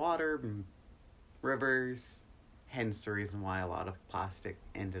bodies of water, rivers, hence the reason why a lot of plastic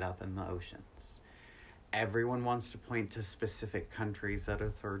ended up in the oceans. Everyone wants to point to specific countries that are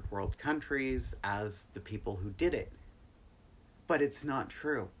third world countries as the people who did it. But it's not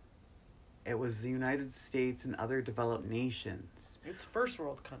true. It was the United States and other developed nations. It's first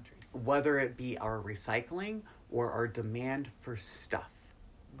world countries. Whether it be our recycling or our demand for stuff.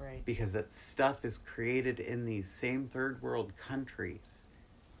 Right. Because that stuff is created in these same third world countries.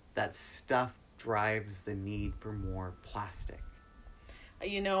 That stuff drives the need for more plastic.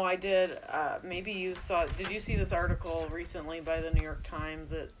 You know, I did, maybe you saw, did you see this article recently by the New York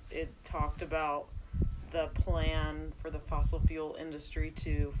Times? It talked about the plan for the fossil fuel industry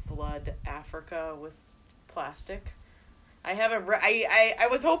to flood Africa with plastic. I haven't I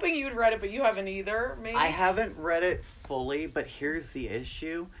was hoping you'd read it, but you haven't either, maybe? I haven't read it fully, but here's the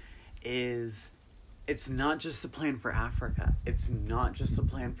issue, is it's not just a plan for Africa. It's not just a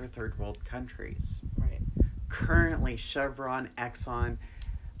plan for third world countries. Right. Currently, Chevron, Exxon,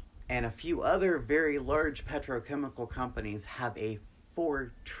 and a few other very large petrochemical companies have a $4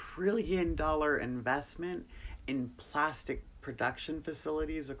 trillion investment in plastic production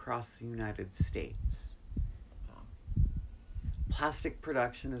facilities across the United States. Plastic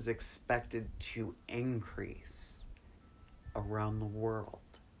production is expected to increase around the world.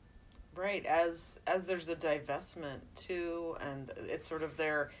 Right, as there's a divestment too, and it's sort of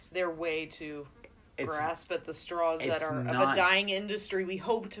their way to grasp at the straws that are of a dying industry. We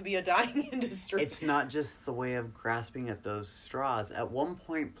hope to be a dying industry. It's not just the way of grasping at those straws. At one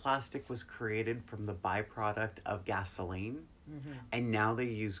point, plastic was created from the byproduct of gasoline, and now they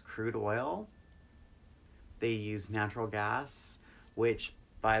use crude oil. They use natural gas, which,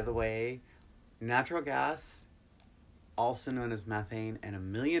 by the way, natural gas, also known as methane, and a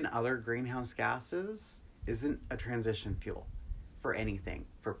million other greenhouse gases, isn't a transition fuel for anything.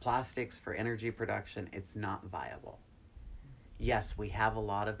 For plastics, for energy production, it's not viable. Yes, we have a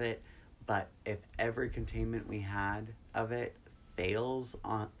lot of it, but if every containment we had of it fails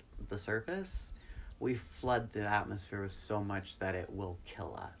on the surface, we flood the atmosphere with so much that it will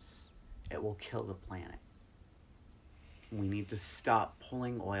kill us. It will kill the planet. We need to stop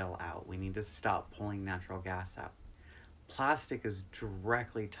pulling oil out. We need to stop pulling natural gas out. Plastic is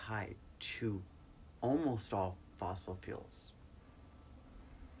directly tied to almost all fossil fuels.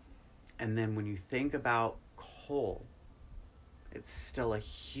 And then when you think about coal, it's still a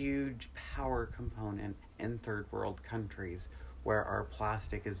huge power component in third world countries where our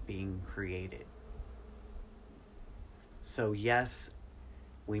plastic is being created. So yes,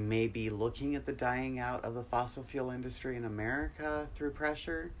 we may be looking at the dying out of the fossil fuel industry in America through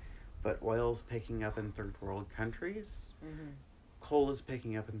pressure, but oil's picking up in third world countries. Coal is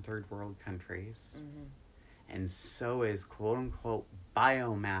picking up in third world countries. And so is quote-unquote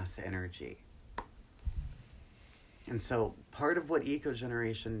biomass energy. And so part of what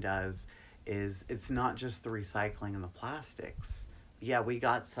eco-generation does is it's not just the recycling and the plastics. Yeah, we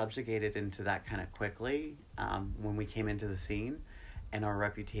got subjugated into that kind of quickly when we came into the scene, and our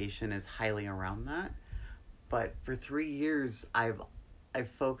reputation is highly around that. But for 3 years, I've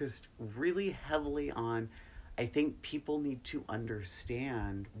focused really heavily on, I think people need to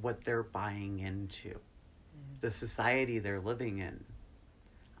understand what they're buying into. The society they're living in,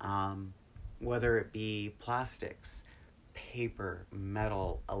 whether it be plastics, paper,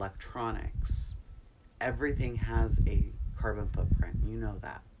 metal, electronics, everything has a carbon footprint. You know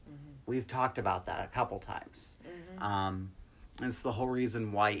that. We've talked about that a couple times. It's the whole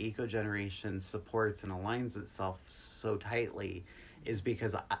reason why eco-generation supports and aligns itself so tightly is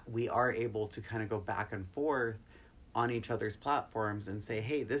because we are able to kind of go back and forth on each other's platforms and say,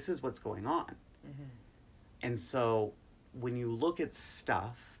 hey, this is what's going on. And so when you look at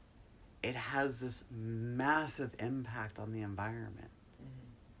stuff, it has this massive impact on the environment.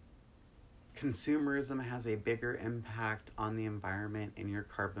 Consumerism has a bigger impact on the environment and your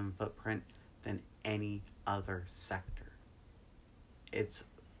carbon footprint than any other sector. It's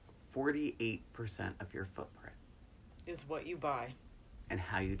 48% of your footprint. Is what you buy. And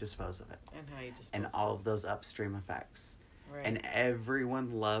how you dispose of it. And how you dispose and of all of those upstream effects. Right. And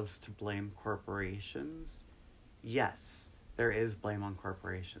everyone loves to blame corporations. Yes, there is blame on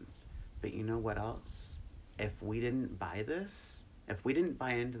corporations. But you know what else? If we didn't buy this, if we didn't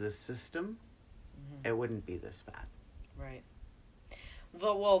buy into the system, it wouldn't be this bad. Right.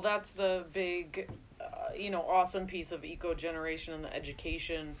 Well, that's the big, awesome piece of eco-generation and the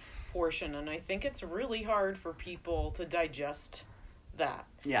education portion. And I think it's really hard for people to digest that.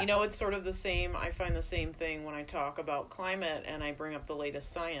 Yeah. It's sort of the same. I find the same thing when I talk about climate and I bring up the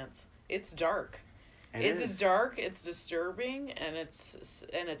latest science. It's dark. It's dark, it's disturbing, and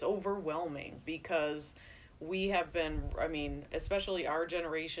it's overwhelming because we have been, especially our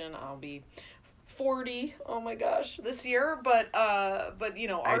generation, I'll be 40, oh my gosh, this year, but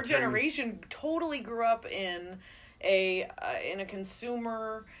our generation totally grew up in a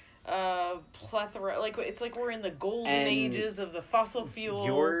consumer plethora. Like, it's like we're in the golden ages of the fossil fuel.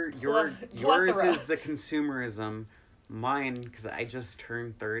 Yours is the consumerism. Mine, because I just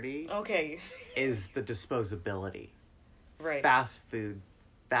turned 30. Okay. Is the disposability. Right. Fast food,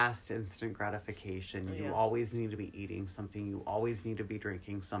 fast instant gratification. Yeah. You always need to be eating something. You always need to be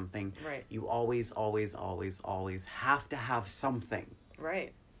drinking something. Right. You always, always, always, always have to have something.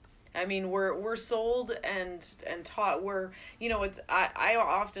 Right. We're sold and taught. I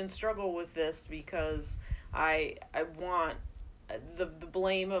often struggle with this because I want the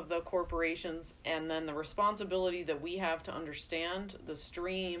blame of the corporations and then the responsibility that we have to understand the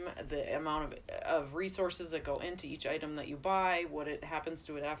stream, the amount of resources that go into each item that you buy, what it happens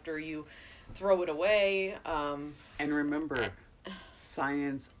to it after you throw it away. And remember,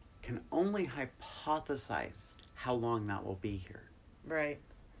 science can only hypothesize how long that will be here. Right.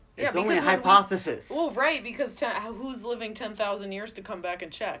 It's only a hypothesis. Right, because who's living 10,000 years to come back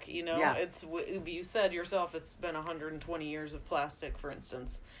and check, Yeah. You said yourself it's been 120 years of plastic, for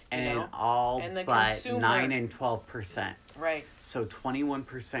instance. And but consumer, 9 and 12%. Right. So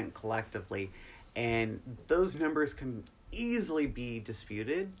 21% collectively. And those numbers can easily be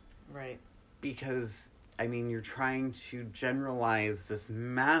disputed. Right. Because, you're trying to generalize this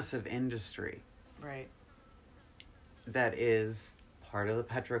massive industry. Right. That is part of the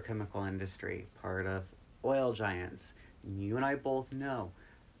petrochemical industry, part of oil giants. You and I both know,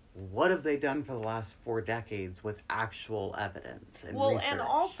 what have they done for the last 4 decades with actual evidence and research? And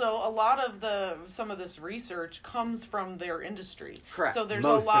also a lot of some of this research comes from their industry. Correct. So there's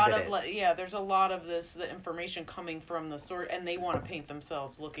there's a lot of the information coming from the sort, and they want to paint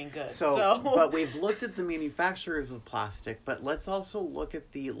themselves looking good. So but we've looked at the manufacturers of plastic, but let's also look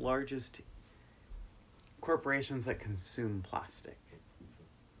at the largest corporations that consume plastic.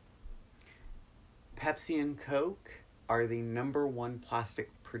 Pepsi and Coke are the number one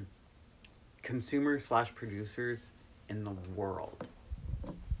plastic consumers/producers in the world.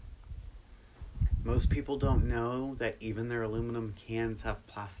 Most people don't know that even their aluminum cans have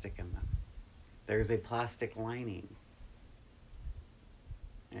plastic in them. There's a plastic lining.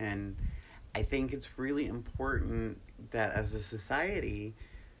 And I think it's really important that as a society,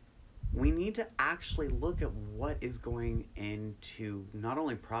 we need to actually look at what is going into not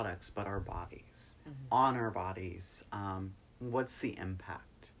only products, but our bodies, on our bodies. What's the impact?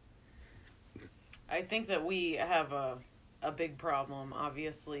 I think that we have a big problem,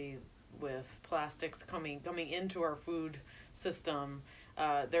 obviously, with plastics coming into our food system.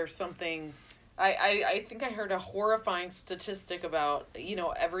 There's something... I think I heard a horrifying statistic about,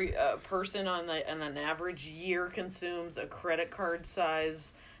 every person on an average year consumes a credit card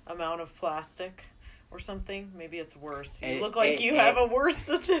size amount of plastic or something. Maybe it's worse. You look like you have a worse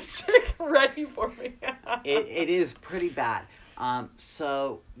statistic ready for me. It is pretty bad.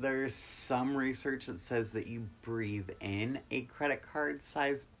 So there's some research that says that you breathe in a credit card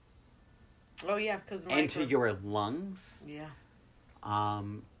size. Oh yeah, because into your lungs. Yeah.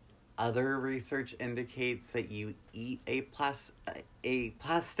 Other research indicates that you eat a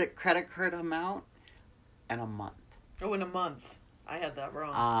plastic credit card amount in a month. Oh, in a month. I had that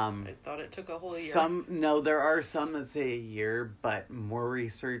wrong. I thought it took a whole year. There are some that say a year, but more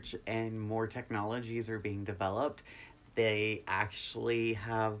research and more technologies are being developed. They actually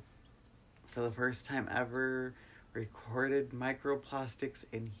have, for the first time ever, recorded microplastics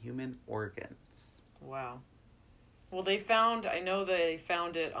in human organs. Wow. Well, they found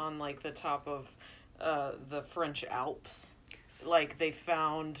it on, the top of the French Alps. They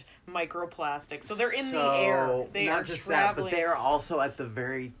found microplastics. So they're in the air. They not are just traveling. that, but they are also at the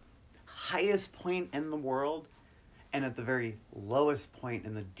very highest point in the world and at the very lowest point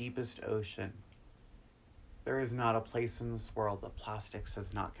in the deepest ocean. There is not a place in this world that plastics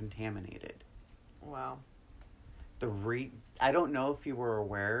has not contaminated. Wow. I don't know if you were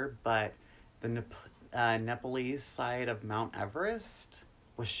aware, but the Nepalese side of Mount Everest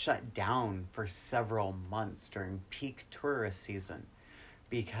was shut down for several months during peak tourist season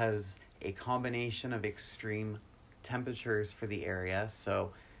because a combination of extreme temperatures for the area,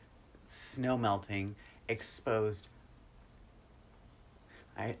 so snow melting, exposed,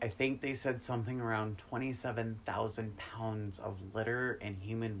 I think they said something around 27,000 pounds of litter and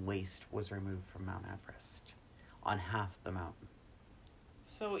human waste was removed from Mount Everest on half the mountain.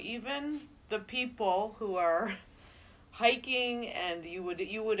 So even the people who are hiking, and you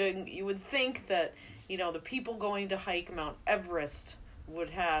would think that, you know, the people going to hike Mount Everest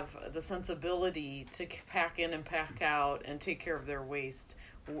would have the sensibility to pack in and pack out and take care of their waste.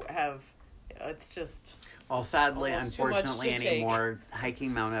 It's just... Well, sadly, unfortunately, take. anymore,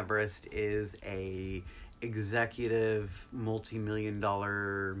 hiking Mount Everest is a executive,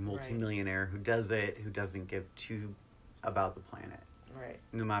 multi-million-dollar, multi-millionaire who does it, who doesn't give two about the planet. Right.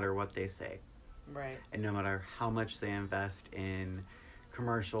 No matter what they say. Right. And no matter how much they invest in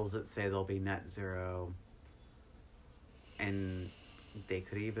commercials that say they'll be net zero. And they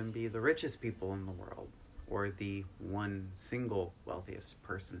could even be the richest people in the world, or the one single wealthiest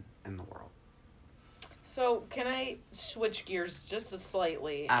person in the world. So can I switch gears just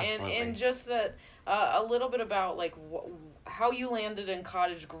slightly? Absolutely. And just that a little bit about like how you landed in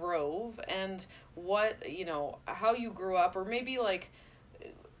Cottage Grove and what, you know, how you grew up, or maybe like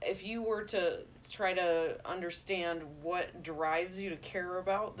if you were to try to understand what drives you to care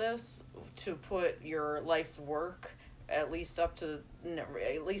about this, to put your life's work at least at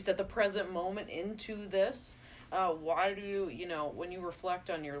the present moment into this. Why do you, you know, when you reflect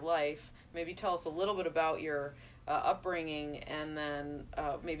on your life, maybe tell us a little bit about your upbringing, and then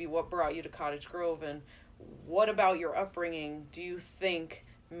maybe what brought you to Cottage Grove, and what about your upbringing do you think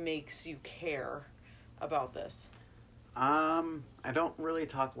makes you care about this? I don't really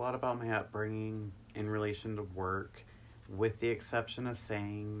talk a lot about my upbringing in relation to work, with the exception of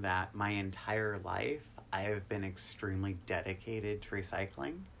saying that my entire life I have been extremely dedicated to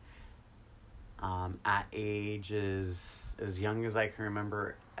recycling. At ages as young as I can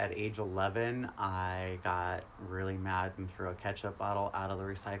remember, at age 11, I got really mad and threw a ketchup bottle out of the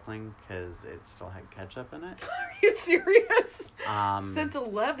recycling because it still had ketchup in it. Are you serious? Since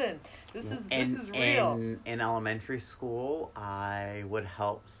 11, this is real. In elementary school, I would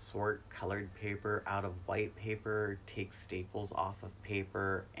help sort colored paper out of white paper, take staples off of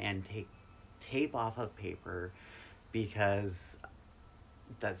paper, and take tape off of paper, because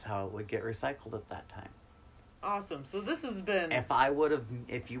that's how it would get recycled at that time. Awesome. So this has been...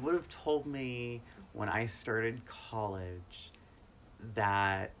 If you would have told me when I started college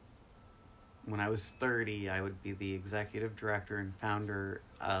that when I was 30, I would be the executive director and founder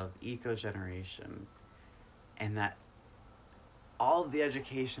of Eco Generation, and that all of the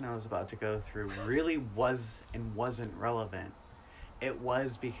education I was about to go through really was and wasn't relevant, it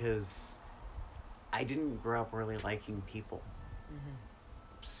was because I didn't grow up really liking people. Mm-hmm.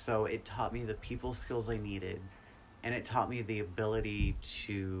 So it taught me the people skills I needed, and it taught me the ability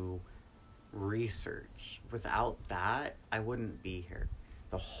to research. Without that, I wouldn't be here.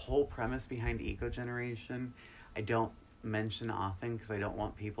 The whole premise behind Eco Generation, I don't mention often because I don't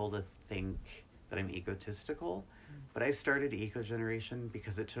want people to think that I'm egotistical, but I started Eco Generation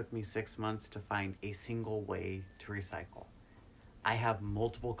because it took me 6 months to find a single way to recycle. I have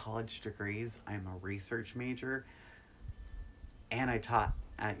multiple college degrees. I'm a research major, and I taught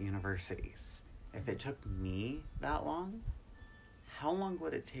at universities. If it took me that long, how long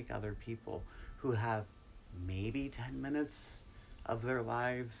would it take other people who have maybe 10 minutes of their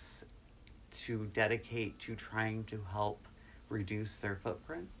lives to dedicate to trying to help reduce their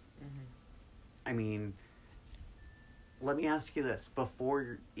footprint? Mm-hmm. I mean, let me ask you this.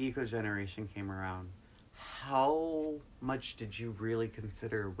 Before Eco Generation came around, how much did you really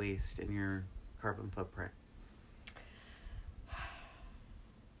consider waste in your carbon footprint?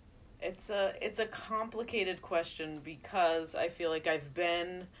 It's a complicated question, because I feel like I've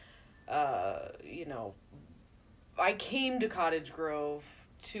been, I came to Cottage Grove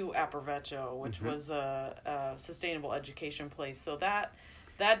to Aprovecho, which Mm-hmm. was a sustainable education place. So that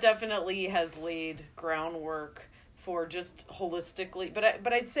definitely has laid groundwork for just holistically,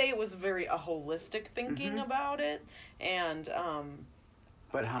 but I'd say it was very a holistic thinking Mm-hmm. about it, and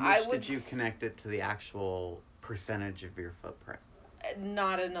But how much did you connect it to the actual percentage of your footprint?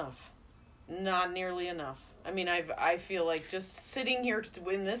 Not enough. Not nearly enough. I mean, I feel like just sitting here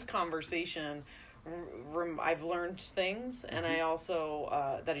in this conversation, I've learned things, and I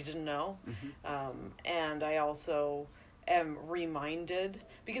also, that I didn't know, and I also am reminded,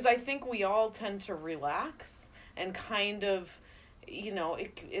 because I think we all tend to relax, and kind of,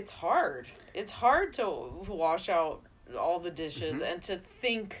 it's hard. It's hard to wash out all the dishes and to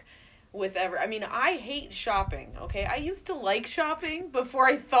think I hate shopping, okay? I used to like shopping before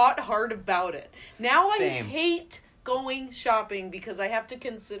I thought hard about it. Now Same. I hate going shopping because I have to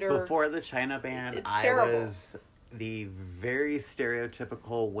consider... Before the China ban, I was the very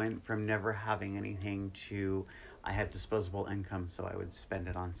stereotypical, went from never having anything to I had disposable income, so I would spend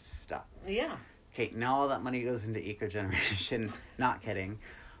it on stuff. Yeah. Okay, now all that money goes into eco-generation. Not kidding.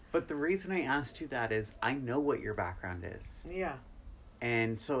 But the reason I asked you that is I know what your background is. Yeah.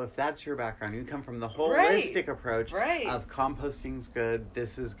 And so if that's your background, you come from the holistic approach of composting's good,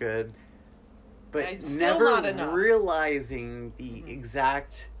 this is good, but never realizing the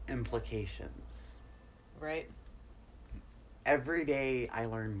exact implications. Right. Every day I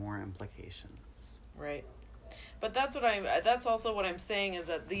learn more implications. Right. But that's also what I'm saying, is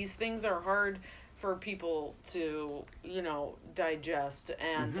that these things are hard for people to, digest.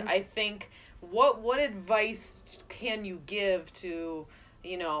 And I think what advice can you give to,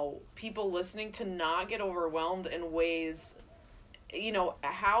 people listening to not get overwhelmed in ways,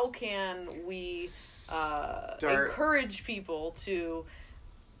 how can we encourage people to,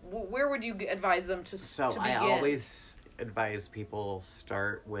 where would you advise them to begin? I always advise people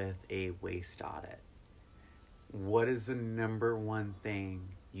start with a waste audit. What is the number one thing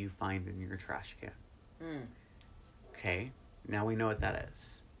you find in your trash can? Okay, now we know what that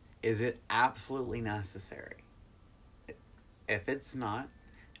is. Is it absolutely necessary? If it's not,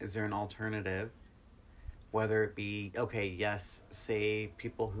 is there an alternative? Whether it be, say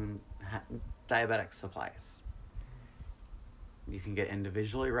people who have diabetic supplies. You can get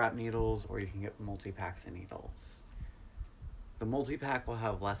individually wrapped needles, or you can get multi-packs of needles. The multi-pack will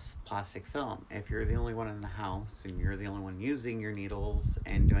have less plastic film. If you're the only one in the house and you're the only one using your needles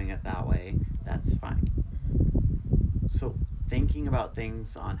and doing it that way, that's fine. So thinking about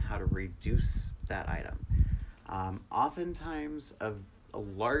things on how to reduce that item. Oftentimes, a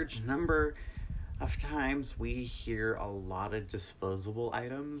large number of times, we hear a lot of disposable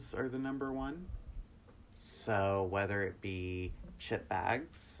items are the number one. So whether it be chip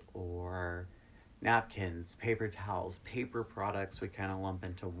bags or napkins, paper towels, paper products, we kind of lump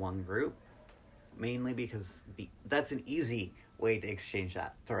into one group, mainly because that's an easy way to exchange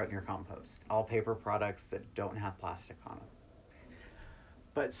that. Throw it in your compost. All paper products that don't have plastic on them.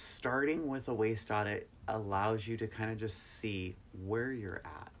 But starting with a waste audit allows you to kind of just see where you're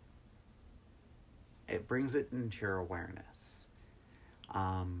at. It brings it into your awareness.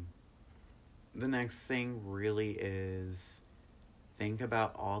 The next thing really is think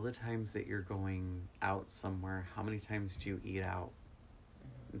about all the times that you're going out somewhere. How many times do you eat out?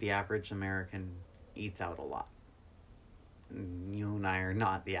 The average American eats out a lot. You and I are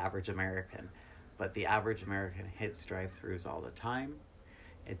not the average American, but the average American hits drive-thrus all the time.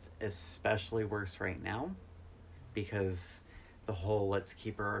 It's especially worse right now because the whole let's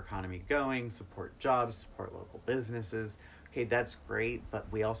keep our economy going, support jobs, support local businesses. Okay, that's great, but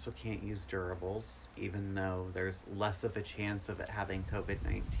we also can't use durables, even though there's less of a chance of it having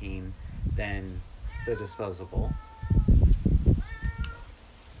COVID-19 than the disposable.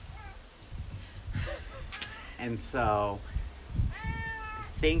 And so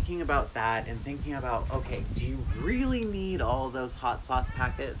thinking about that and thinking about, okay, do you really need all those hot sauce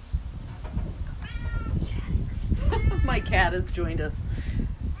packets? My cat has joined us.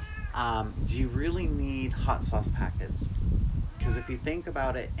 Do you really need hot sauce packets? Because if you think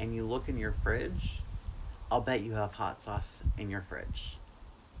about it and you look in your fridge, I'll bet you have hot sauce in your fridge.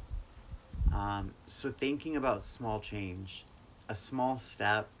 So thinking about small change, a small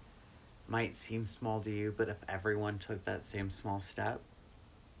step might seem small to you, but if everyone took that same small step,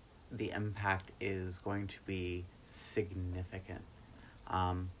 the impact is going to be significant.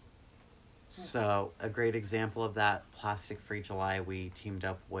 So a great example of that, Plastic Free July, we teamed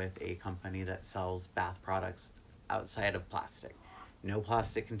up with a company that sells bath products outside of plastic. No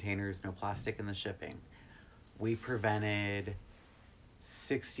plastic containers, no plastic in the shipping. We prevented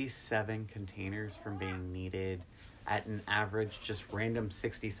 67 containers from being needed at an average, just random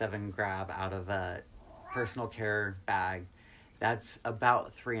 67 grab out of a personal care bag. That's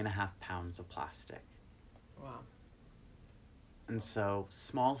about 3.5 pounds of plastic. Wow. And so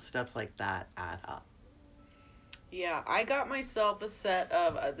small steps like that add up. Yeah, I got myself a set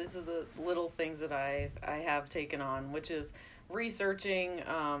of, this is the little things that I have taken on, which is researching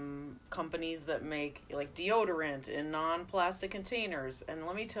companies that make like deodorant in non-plastic containers, and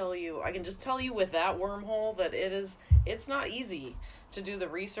let me tell you, I can just tell you with that wormhole that it's not easy to do the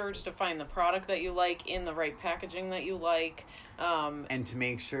research to find the product that you like in the right packaging that you like, and to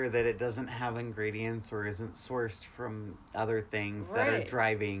make sure that it doesn't have ingredients or isn't sourced from other things that are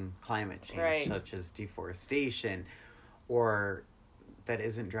driving climate change, such as deforestation, or that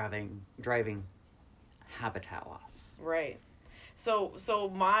isn't driving habitat loss. Right.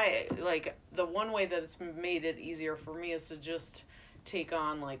 So my, like, the one way that it's made it easier for me is to just take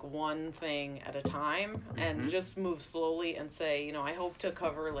on like one thing at a time and just move slowly and say, you know, I hope to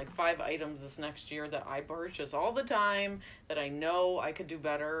cover like 5 items this next year that I purchase all the time, that I know I could do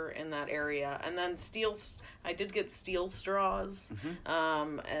better in that area. And then I did get steel straws,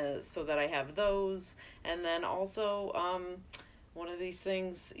 so that I have those. And then also, one of these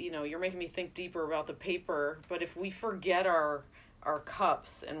things, you know, you're making me think deeper about the paper, but if we forget our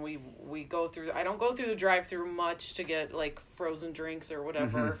cups and we go through, I don't go through the drive-through much to get like frozen drinks or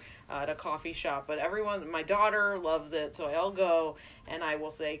whatever at a coffee shop, but my daughter loves it, so I'll go and I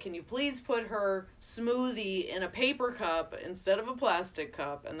will say, can you please put her smoothie in a paper cup instead of a plastic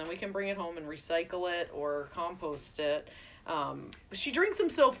cup, and then we can bring it home and recycle it or compost it. She drinks them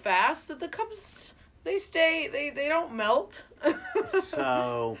so fast that the cups, they don't melt.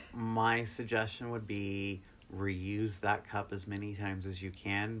 So my suggestion would be reuse that cup as many times as you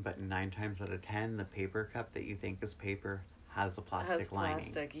can, but 9 times out of 10, the paper cup that you think is paper has a plastic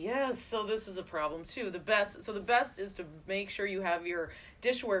lining. Yes, so this is a problem too. The best is to make sure you have your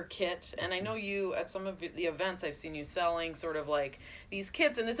dishware kit, and I know you, at some of the events I've seen you selling sort of like these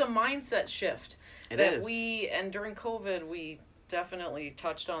kits, and it's a mindset shift. And during COVID, we definitely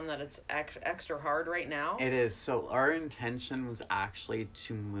touched on that it's extra hard right now. It is. So our intention was actually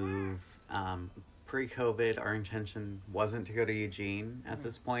to move, pre-COVID, our intention wasn't to go to Eugene at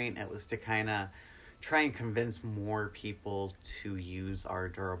this point. It was to kind of try and convince more people to use our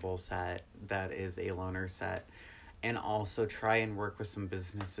durable set that is a loaner set, and also try and work with some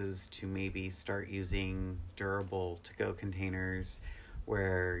businesses to maybe start using durable to-go containers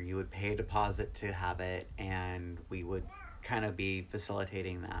where you would pay a deposit to have it, and we would kind of be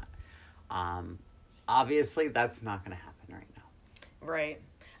facilitating that. Obviously, that's not going to happen right now. Right.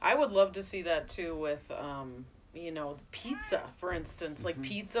 I would love to see that too with, pizza, for instance, like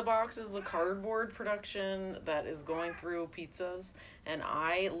pizza boxes, the cardboard production that is going through pizzas. And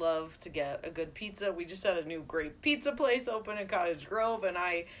I love to get a good pizza. We just had a new great pizza place open in Cottage Grove, and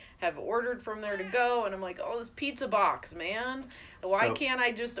I have ordered from there to go. And I'm like, oh, this pizza box, man. Why can't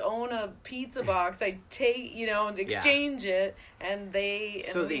I just own a pizza box? I take, and exchange it, and they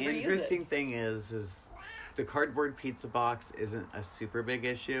So the interesting thing is the cardboard pizza box isn't a super big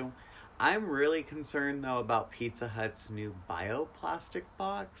issue. I'm really concerned, though, about Pizza Hut's new bioplastic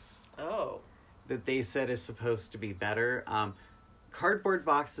box. Oh. That they said is supposed to be better. Cardboard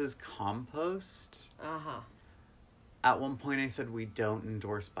boxes compost. Uh-huh. At one point I said we don't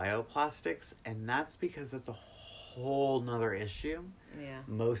endorse bioplastics, and that's because it's a whole nother issue. Yeah.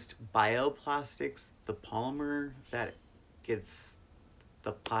 Most bioplastics, the polymer that gets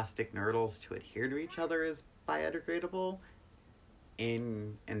the plastic nurdles to adhere to each other is biodegradable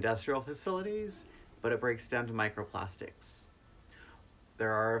in industrial facilities, but it breaks down to microplastics.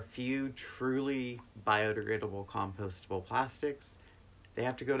 There are a few truly biodegradable compostable plastics. They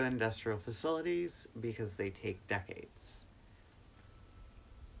have to go to industrial facilities because they take decades.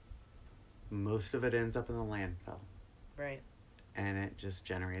 Most of it ends up in the landfill. Right. And it just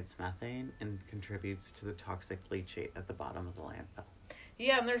generates methane and contributes to the toxic leachate at the bottom of the landfill.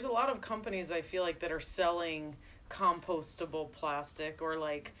 Yeah, and there's a lot of companies, I feel like, that are selling compostable plastic or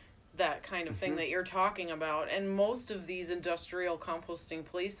like that kind of thing that you're talking about. And most of these industrial composting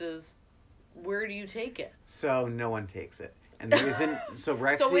places, where do you take it? So no one takes it. And the reason, so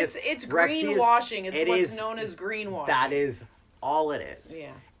Rexius... So it's greenwashing. It's what's known as greenwashing. That is all it is.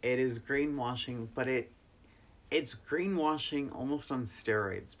 Yeah. It is greenwashing, but it's greenwashing almost on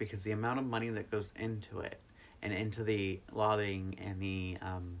steroids because the amount of money that goes into it and into the lobbying and the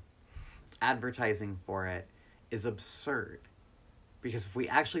advertising for it is absurd. Because if we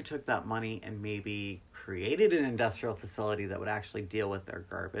actually took that money and maybe created an industrial facility that would actually deal with their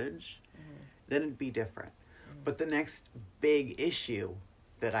garbage, then it'd be different. But the next big issue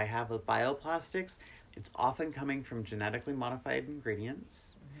that I have with bioplastics, it's often coming from genetically modified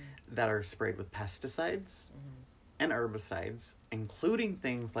ingredients that are sprayed with pesticides and herbicides, including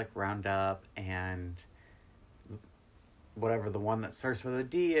things like Roundup and whatever the one that starts with a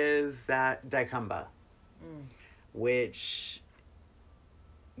D is, that dicamba. Which,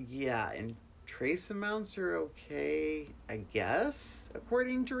 in trace amounts are okay, I guess,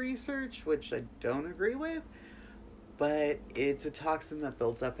 according to research, which I don't agree with. But it's a toxin that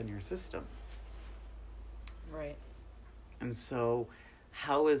builds up in your system. Right. And so,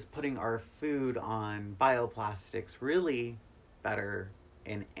 how is putting our food on bioplastics really better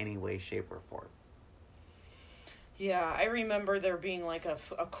in any way, shape, or form? Yeah, I remember there being like a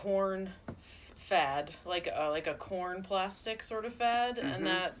corn fad, like a corn plastic sort of fad, and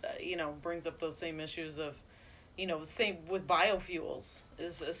that brings up those same issues of, same with biofuels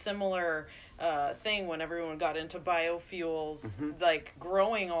is a similar thing when everyone got into biofuels. Like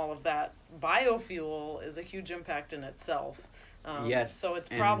growing all of that biofuel is a huge impact in itself. Yes, so it's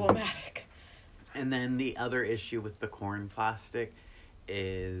problematic. And then the other issue with the corn plastic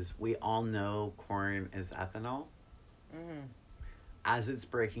is we all know corn is ethanol. As it's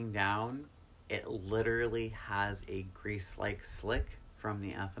breaking down, it literally has a grease-like slick from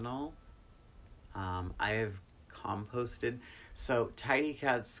the ethanol. I have composted. So Tidy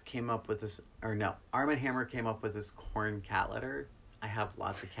Cats came up with this, or no, Arm & Hammer came up with this corn cat litter. I have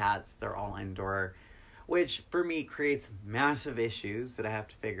lots of cats. They're all indoor, which for me creates massive issues that I have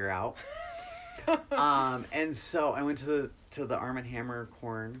to figure out. And so I went to the Arm & Hammer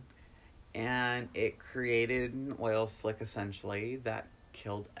corn, and it created an oil slick essentially that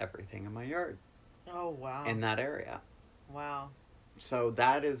killed everything in my yard. Oh, wow. In that area. Wow. So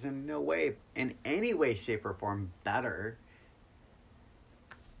that is in no way, in any way, shape, or form better.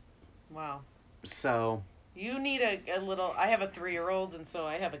 Wow. So you need a little. I have a 3-year-old, and so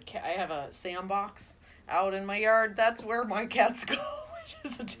I have a sandbox out in my yard. That's where my cats go, which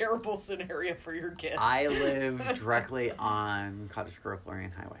is a terrible scenario for your kids. I live directly on Cottage Grove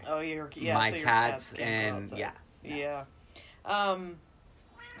Lorraine Highway. Oh, yeah. My so your cats can't go and outside. yeah.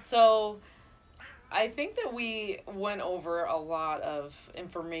 So I think that we went over a lot of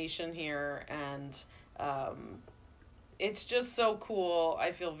information here, and it's just so cool.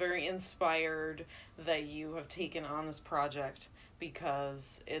 I feel very inspired that you have taken on this project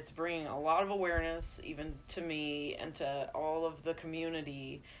because it's bringing a lot of awareness even to me and to all of the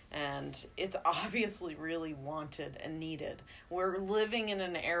community, and it's obviously really wanted and needed. We're living in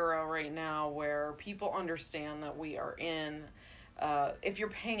an era right now where people understand that we are in if you're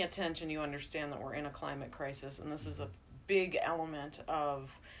paying attention, you understand that we're in a climate crisis, and this is a big element of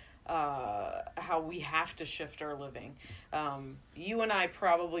how we have to shift our living. You and I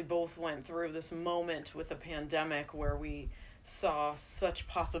probably both went through this moment with the pandemic where we saw such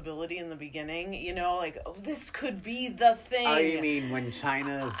possibility in the beginning, like, oh, this could be the thing. Oh, you mean when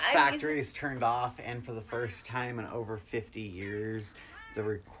China's factories turned off, and for the first time in over 50 years, the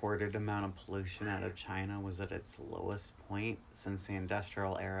recorded amount of pollution out of China was at its lowest point since the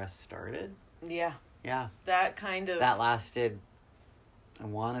industrial era started? Yeah. Yeah. That kind of... That lasted, I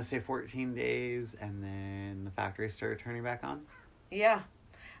want to say 14 days, and then the factory started turning back on? Yeah.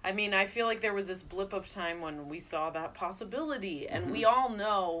 I mean, I feel like there was this blip of time when we saw that possibility, and we all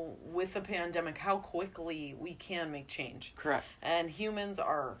know with the pandemic how quickly we can make change. Correct. And humans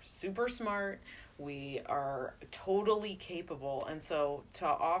are super smart. We are totally capable. And so to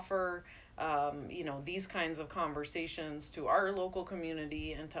offer, these kinds of conversations to our local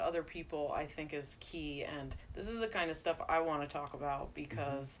community and to other people, I think is key. And this is the kind of stuff I want to talk about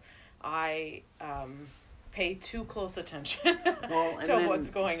because I pay too close attention to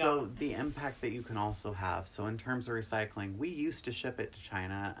what's going on. So the impact that you can also have. So in terms of recycling, we used to ship it to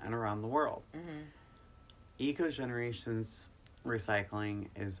China and around the world. EcoGenerations recycling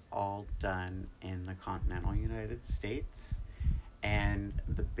is all done in the continental United States, and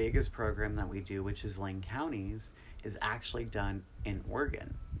the biggest program that we do, which is Lane Counties, is actually done in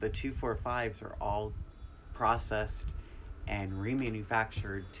Oregon. The 2,4,5s are all processed and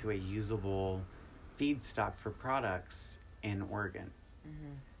remanufactured to a usable feedstock for products in Oregon.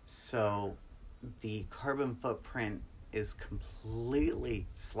 So the carbon footprint is completely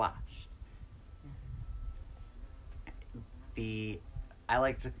slashed. I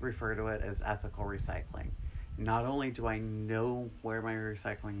like to refer to it as ethical recycling. Not only do I know where my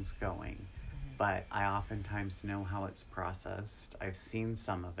recycling is going, but I oftentimes know how it's processed. I've seen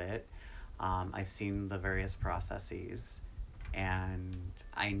some of it. I've seen the various processes, and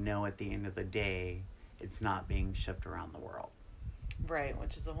I know at the end of the day, it's not being shipped around the world. Right,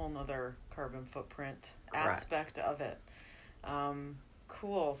 which is a whole nother carbon footprint Correct. Aspect of it.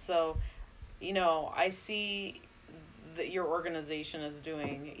 Cool. So, I see that your organization is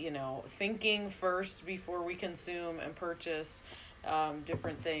doing, thinking first before we consume and purchase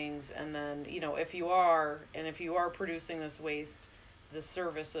different things. And then, if you are producing this waste, the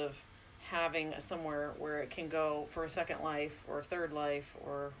service of having somewhere where it can go for a second life or a third life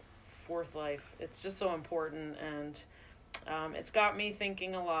or fourth life. It's just so important, and it's got me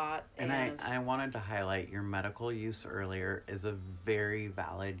thinking a lot. And I wanted to highlight your medical use earlier is a very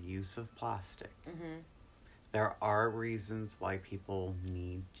valid use of plastic. Mm-hmm. There are reasons why people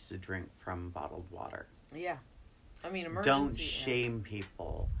need to drink from bottled water. Yeah. I mean, emergency. Don't shame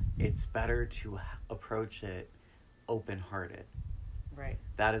people. It's better to approach it open-hearted. Right.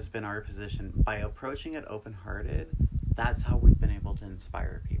 That has been our position. By approaching it open-hearted, that's how we've been able to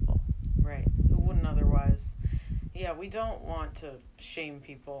inspire people. Right. Who wouldn't otherwise? Yeah, we don't want to shame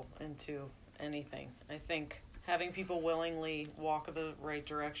people into anything. I think having people willingly walk the right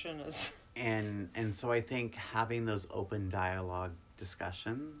direction is... And so I think having those open dialogue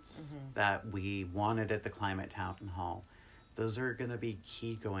discussions that we wanted at the Climate Town Hall, those are going to be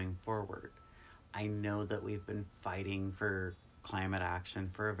key going forward. I know that we've been fighting for climate action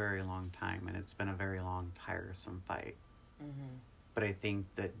for a very long time, and it's been a very long, tiresome fight. Mm-hmm. But I think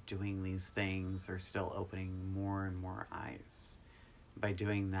that doing these things are still opening more and more eyes. By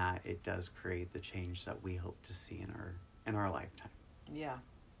doing that, it does create the change that we hope to see in our lifetime. Yeah.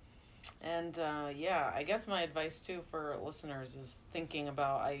 And, I guess my advice, too, for listeners is thinking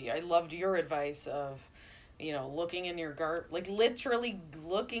about, I loved your advice of, looking in your like literally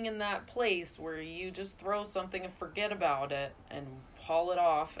looking in that place where you just throw something and forget about it and haul it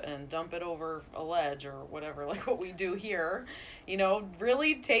off and dump it over a ledge or whatever, like what we do here.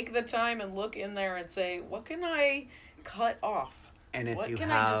 Really take the time and look in there and say, what can I cut off? And if what you can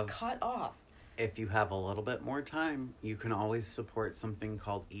have, I just cut off? If you have a little bit more time, you can always support something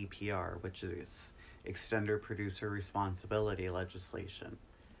called EPR, which is Extender Producer Responsibility legislation.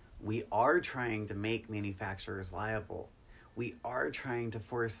 We are trying to make manufacturers liable. We are trying to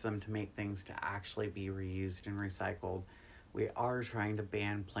force them to make things to actually be reused and recycled. We are trying to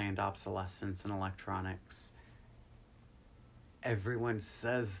ban planned obsolescence in electronics. Everyone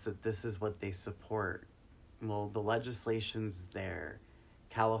says that this is what they support. Well, the legislation's there.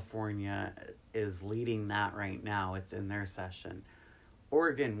 California is leading that right now. It's in their session.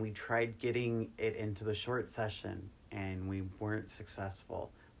 Oregon, we tried getting it into the short session and we weren't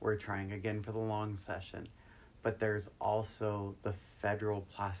successful. We're trying again for the long session. But there's also the Federal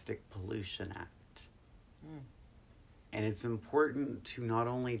Plastic Pollution Act. And it's important to not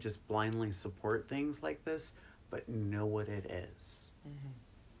only just blindly support things like this, but know what it is.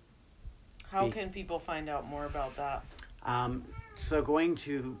 How can people find out more about that? So going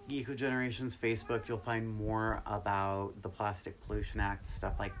to EcoGeneration's Facebook, you'll find more about the Plastic Pollution Act,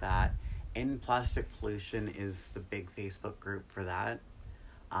 stuff like that. End Plastic Pollution is the big Facebook group for that.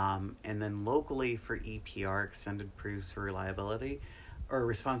 And then locally for EPR, Extended Producer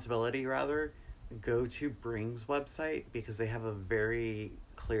Responsibility, go to Bring's website because they have a very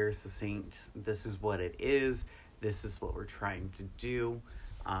clear, succinct, this is what it is, this is what we're trying to do.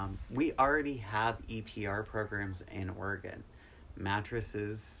 We already have EPR programs in Oregon.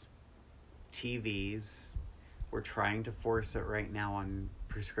 Mattresses, TVs. We're trying to force it right now on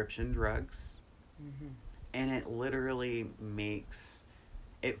prescription drugs. And it literally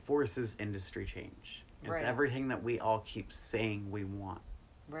forces industry change. It's everything that we all keep saying we want.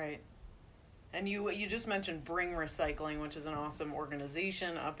 Right. And you just mentioned Bring Recycling, which is an awesome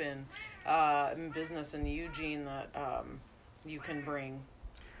organization up in business in Eugene that you can bring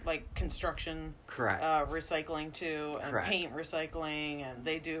like construction recycling to and paint recycling, and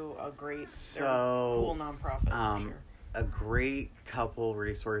they do a great cool nonprofit for sure. A great couple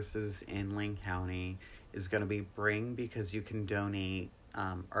resources in Lane County is going to be Bring, because you can donate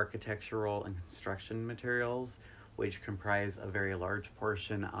architectural and construction materials, which comprise a very large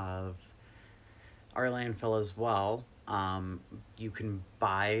portion of our landfill as well. You can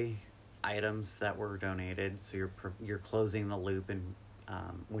buy items that were donated, so you're closing the loop, and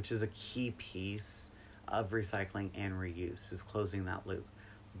which is a key piece of recycling and reuse, is closing that loop.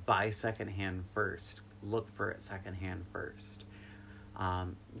 Buy secondhand first. Look for it secondhand first.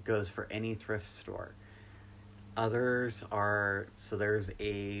 Goes for any thrift store. Others are, so there's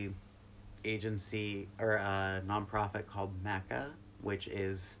a agency or a nonprofit called Mecca, which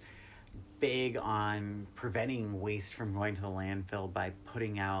is big on preventing waste from going to the landfill by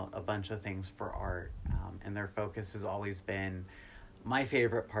putting out a bunch of things for art. And their focus has always been, my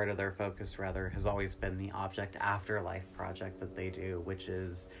favorite part of their focus has always been the Object Afterlife project that they do, which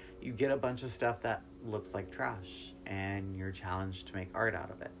is you get a bunch of stuff that looks like trash and you're challenged to make art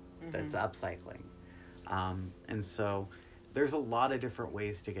out of it. That's upcycling. And so there's a lot of different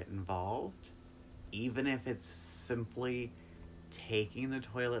ways to get involved, even if it's simply taking the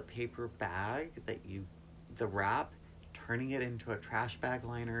toilet paper bag the wrap, turning it into a trash bag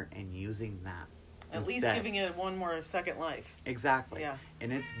liner and using that. At least giving it one more second life. Exactly. Yeah.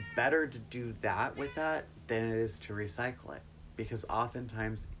 And it's better to do that with that than it is to recycle it. Because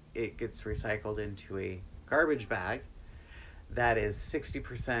oftentimes it gets recycled into a garbage bag that is 60 to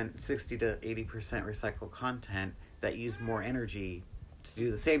 80% recycled content that use more energy to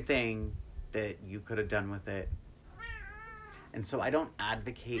do the same thing that you could have done with it. And so I don't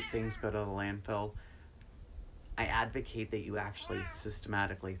advocate things go to the landfill. I advocate that you actually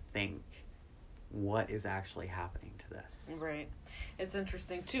systematically think what is actually happening to this. Right. It's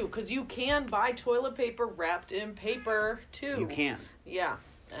interesting, too, because you can buy toilet paper wrapped in paper, too. You can. Yeah.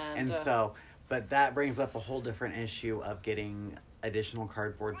 And so, but that brings up a whole different issue of getting additional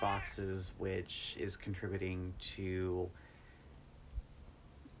cardboard boxes, which is contributing to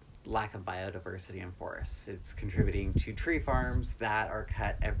lack of biodiversity in forests. It's contributing to tree farms that are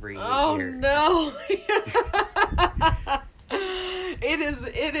cut every year. Oh, no. It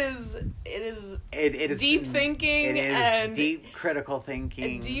is deep thinking. It is and deep critical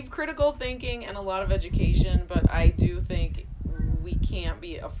thinking. Deep critical thinking and a lot of education, but I do think we can't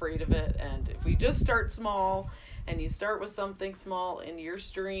be afraid of it. And if we just start small and you start with something small in your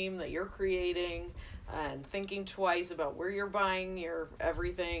stream that you're creating and thinking twice about where you're buying your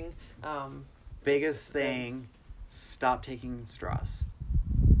everything. Biggest thing, stop taking straws.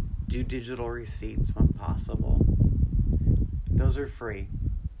 Do digital receipts when possible. Those are free.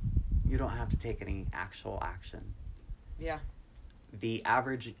 You don't have to take any actual action. Yeah. The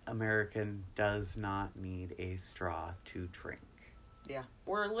average American does not need a straw to drink. Yeah.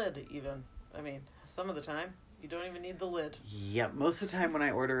 Or a lid, even. I mean, some of the time, you don't even need the lid. Yeah, most of the time when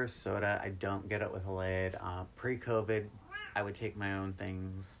I order a soda, I don't get it with a lid. Pre-COVID, I would take my own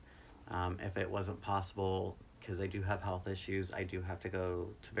things. If it wasn't possible, because I do have health issues, I do have to go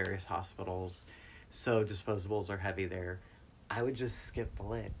to various hospitals. So disposables are heavy there. I would just skip the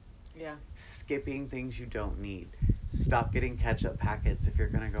lid. Yeah. Skipping things you don't need. Stop getting ketchup packets if you're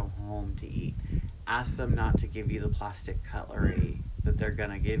going to go home to eat. Ask them not to give you the plastic cutlery that they're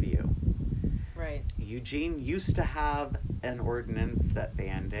going to give you. Right. Eugene used to have an ordinance that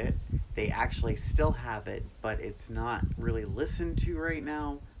banned it. They actually still have it, but it's not really listened to right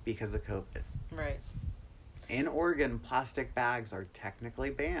now because of COVID. Right. In Oregon, plastic bags are technically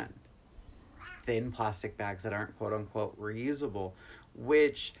banned. Thin plastic bags that aren't quote-unquote reusable,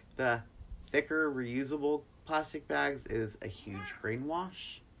 which the thicker reusable plastic bags is a huge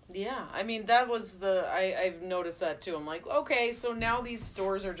greenwash. Yeah, I mean, that was I've noticed that too. I'm like, okay, so now these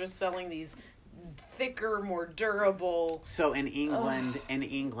stores are just selling these thicker, more durable. So in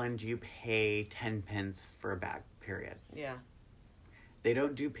England, you pay 10 pence for a bag, period. Yeah. They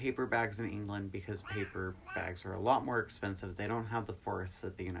don't do paper bags in England because paper bags are a lot more expensive. They don't have the forests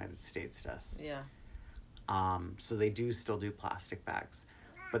that the United States does. Yeah. So they do still do plastic bags.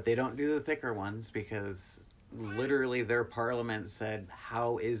 But they don't do the thicker ones because literally their parliament said,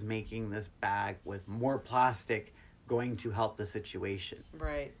 how is making this bag with more plastic going to help the situation?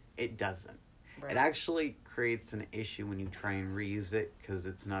 Right. It doesn't. Right. It actually creates an issue when you try and reuse it because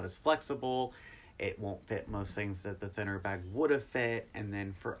it's not as flexible. It won't fit most things that the thinner bag would have fit. And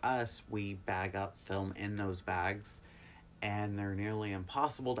then for us, we bag up film in those bags and they're nearly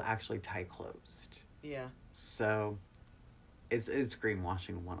impossible to actually tie closed. Yeah. So it's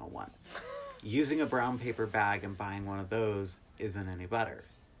greenwashing 101. Using a brown paper bag and buying one of those isn't any better.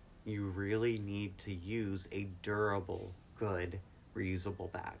 You really need to use a durable, good,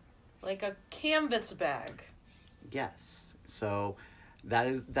 reusable bag. Like a canvas bag. Yes. So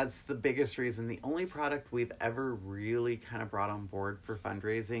that's the biggest reason. The only product we've ever really kind of brought on board for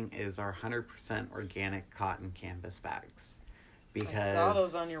fundraising is our 100% organic cotton canvas bags. Because I saw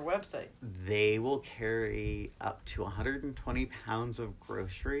those on your website. They will carry up to 120 pounds of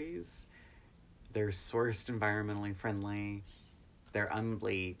groceries. They're sourced environmentally friendly. They're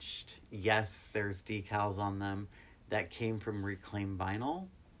unbleached. Yes, there's decals on them that came from reclaimed vinyl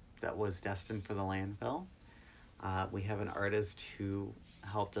that was destined for the landfill. We have an artist who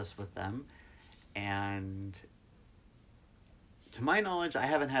helped us with them. And to my knowledge, I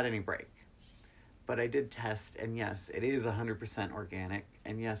haven't had any break. But I did test, and yes, it is 100% organic.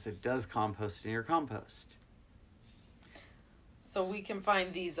 And yes, it does compost in your compost. So we can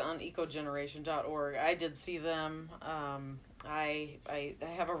find these on ecogeneration.org. I did see them. I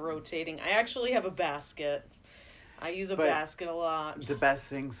have a rotating. I actually have a basket. I use a basket a lot. The best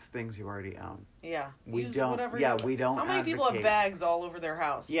things you already own. Yeah. We use don't. Whatever Yeah, we don't. How many people have bags all over their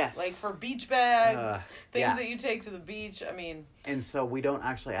house? Yes. Like for beach bags, things yeah. that you take to the beach. I mean. And so we don't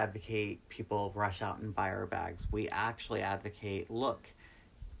actually advocate people rush out and buy our bags. We actually advocate, look,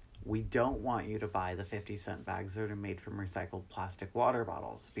 We don't want you to buy the 50-cent bags that are made from recycled plastic water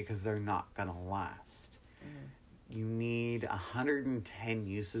bottles because they're not going to last. You need 110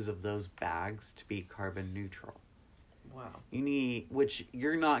 uses of those bags to be carbon neutral. Wow. You need, which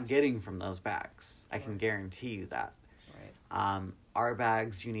you're not getting from those bags. I can guarantee you that. Right. Our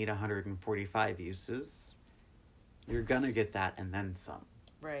bags, you need 145 uses. You're going to get that and then some.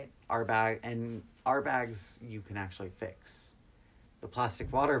 Right. Our bags you can actually fix. The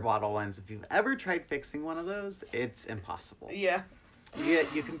plastic water bottle ones, if you've ever tried fixing one of those, it's impossible. Yeah.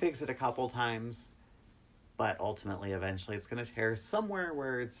 You can fix it a couple times, but ultimately, eventually, it's going to tear somewhere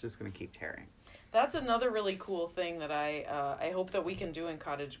where it's just going to keep tearing. That's another really cool thing that I hope that we can do in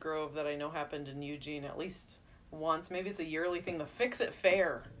Cottage Grove that I know happened in Eugene at least once. Maybe it's a yearly thing, the Fix It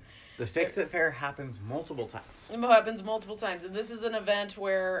Fair. The Fix It Fair happens multiple times. It happens multiple times, and this is an event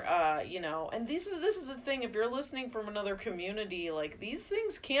where, and this is the thing, if you're listening from another community, like, these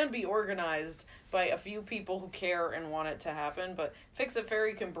things can be organized by a few people who care and want it to happen, but Fix It Fair,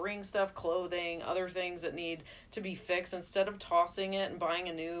 you can bring stuff, clothing, other things that need to be fixed, instead of tossing it and buying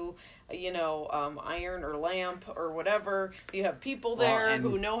a new, iron or lamp or whatever. You have people there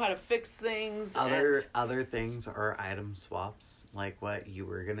who know how to fix things. Other things are item swaps, like what you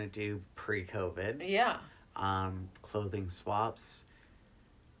were gonna do pre-COVID. Yeah. Clothing swaps.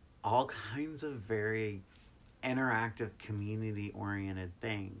 All kinds of very interactive, community-oriented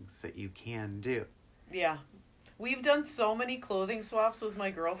things that you can do. Yeah. We've done so many clothing swaps with my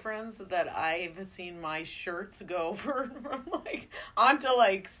girlfriends that I've seen my shirts go from onto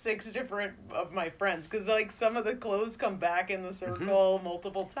 6 different of my friends. Because some of the clothes come back in the circle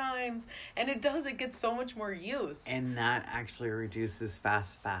multiple times. And it gets so much more use. And that actually reduces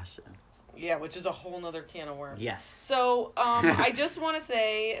fast fashion. Yeah, which is a whole nother can of worms. Yes. So, I just want to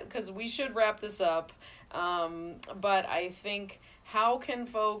say, because we should wrap this up, but I think, how can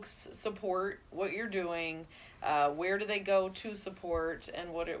folks support what you're doing? Where do they go to support,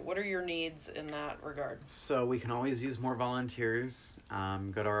 and what are your needs in that regard? So we can always use more volunteers.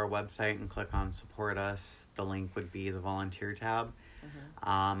 Go to our website and click on Support Us. The link would be the volunteer tab.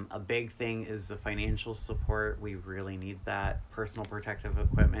 A big thing is the financial support. We really need that. Personal protective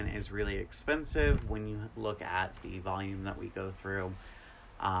equipment is really expensive when you look at the volume that we go through.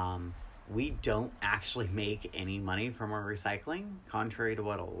 We don't actually make any money from our recycling, contrary to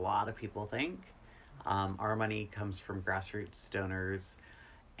what a lot of people think. Our money comes from grassroots donors,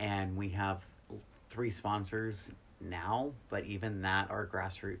 and we have 3 sponsors now, but even that, our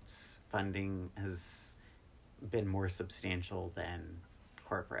grassroots funding has been more substantial than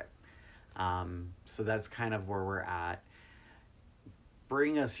corporate. So that's kind of where we're at.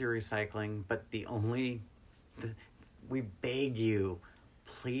 Bring us your recycling, but we beg you,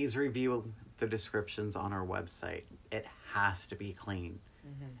 please review the descriptions on our website. It has to be clean.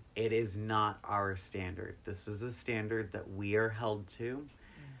 It is not our standard. This is a standard that we are held to.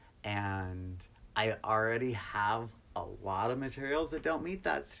 And I already have a lot of materials that don't meet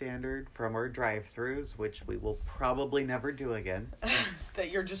that standard from our drive-thrus, which we will probably never do again.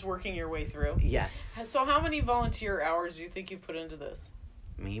 That you're just working your way through? Yes. So how many volunteer hours do you think you put into this?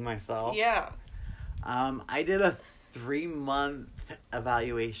 Me, myself? Yeah. I did a 3-month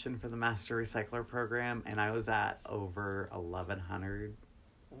evaluation for the Master Recycler program, and I was at over 1,100.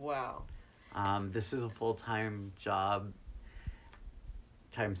 Wow. This is a full-time job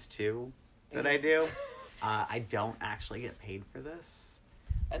times 2 that I do. I don't actually get paid for this.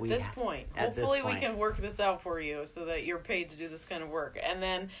 At this point. Hopefully we can work this out for you so that you're paid to do this kind of work. And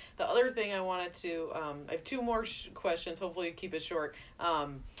then the other thing I wanted to, I have 2 more questions. Hopefully you keep it short.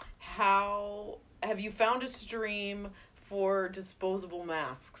 How have you found a stream for disposable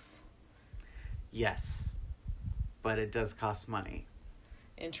masks? Yes, but it does cost money.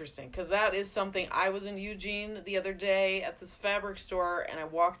 Interesting, because that is something. I was in Eugene the other day at this fabric store, and I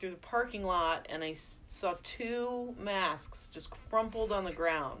walked through the parking lot, and I saw 2 masks just crumpled on the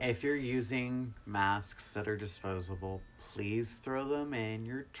ground. If you're using masks that are disposable, please throw them in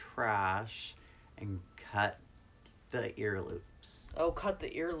your trash and cut the ear loops. Oh, cut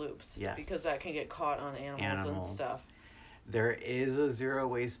the ear loops. Yes. Because that can get caught on animals and stuff. There is a zero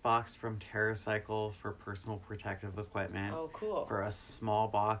waste box from TerraCycle for personal protective equipment. Oh, cool. For a small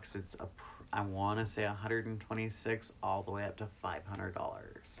box, it's I want to say $126 all the way up to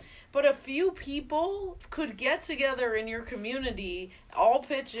 $500. But a few people could get together in your community, all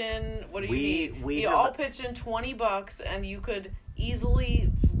pitch in. What do you need? You all pitch in $20, and you could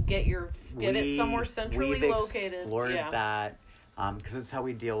easily get it somewhere centrally located. We've explored that because it's how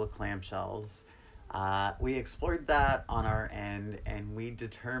we deal with clamshells. We explored that on our end, and we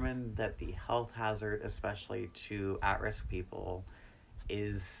determined that the health hazard, especially to at-risk people,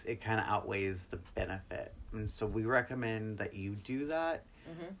 it kind of outweighs the benefit. And so we recommend that you do that.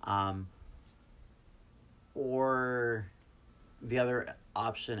 Or the other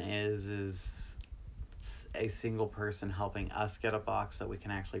option is a single person helping us get a box that we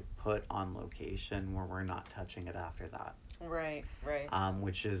can actually put on location where we're not touching it after that. Right.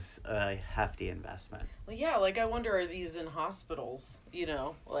 Which is a hefty investment. Well, yeah, like I wonder, are these in hospitals? You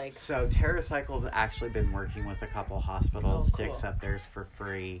know, like. So TerraCycle has actually been working with a couple hospitals to cool. accept theirs for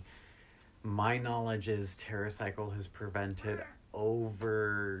free. My knowledge is TerraCycle has prevented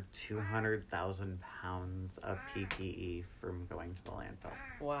over 200,000 pounds of PPE from going to the landfill.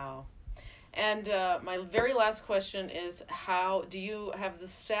 Wow. And my very last question is, how do you have the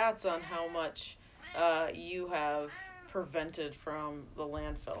stats on how much you have prevented from the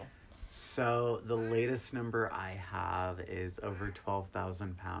landfill? So the latest number I have is over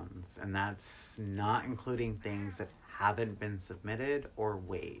 12,000 pounds, and that's not including things that haven't been submitted or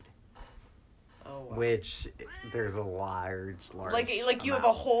weighed. Oh, wow. Which there's a large like you amount. have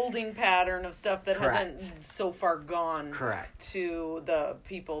a holding pattern of stuff that Correct. hasn't so far gone to the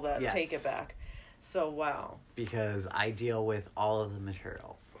people that take it back. So wow. Because I deal with all of the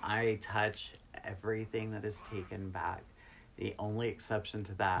materials. I touch everything that is taken back. The only exception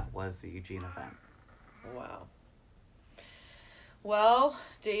to that was the Eugene event. Wow. Well,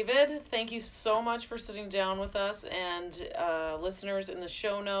 David, thank you so much for sitting down with us. And listeners, in the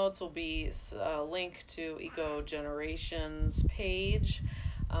show notes will be a link to Eco Generations page.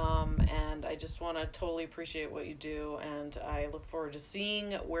 And I just want to totally appreciate what you do. And I look forward to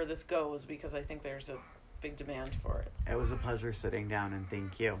seeing where this goes, because I think there's a big demand for it. It was a pleasure sitting down, and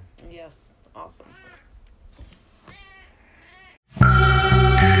thank you. Yes, awesome.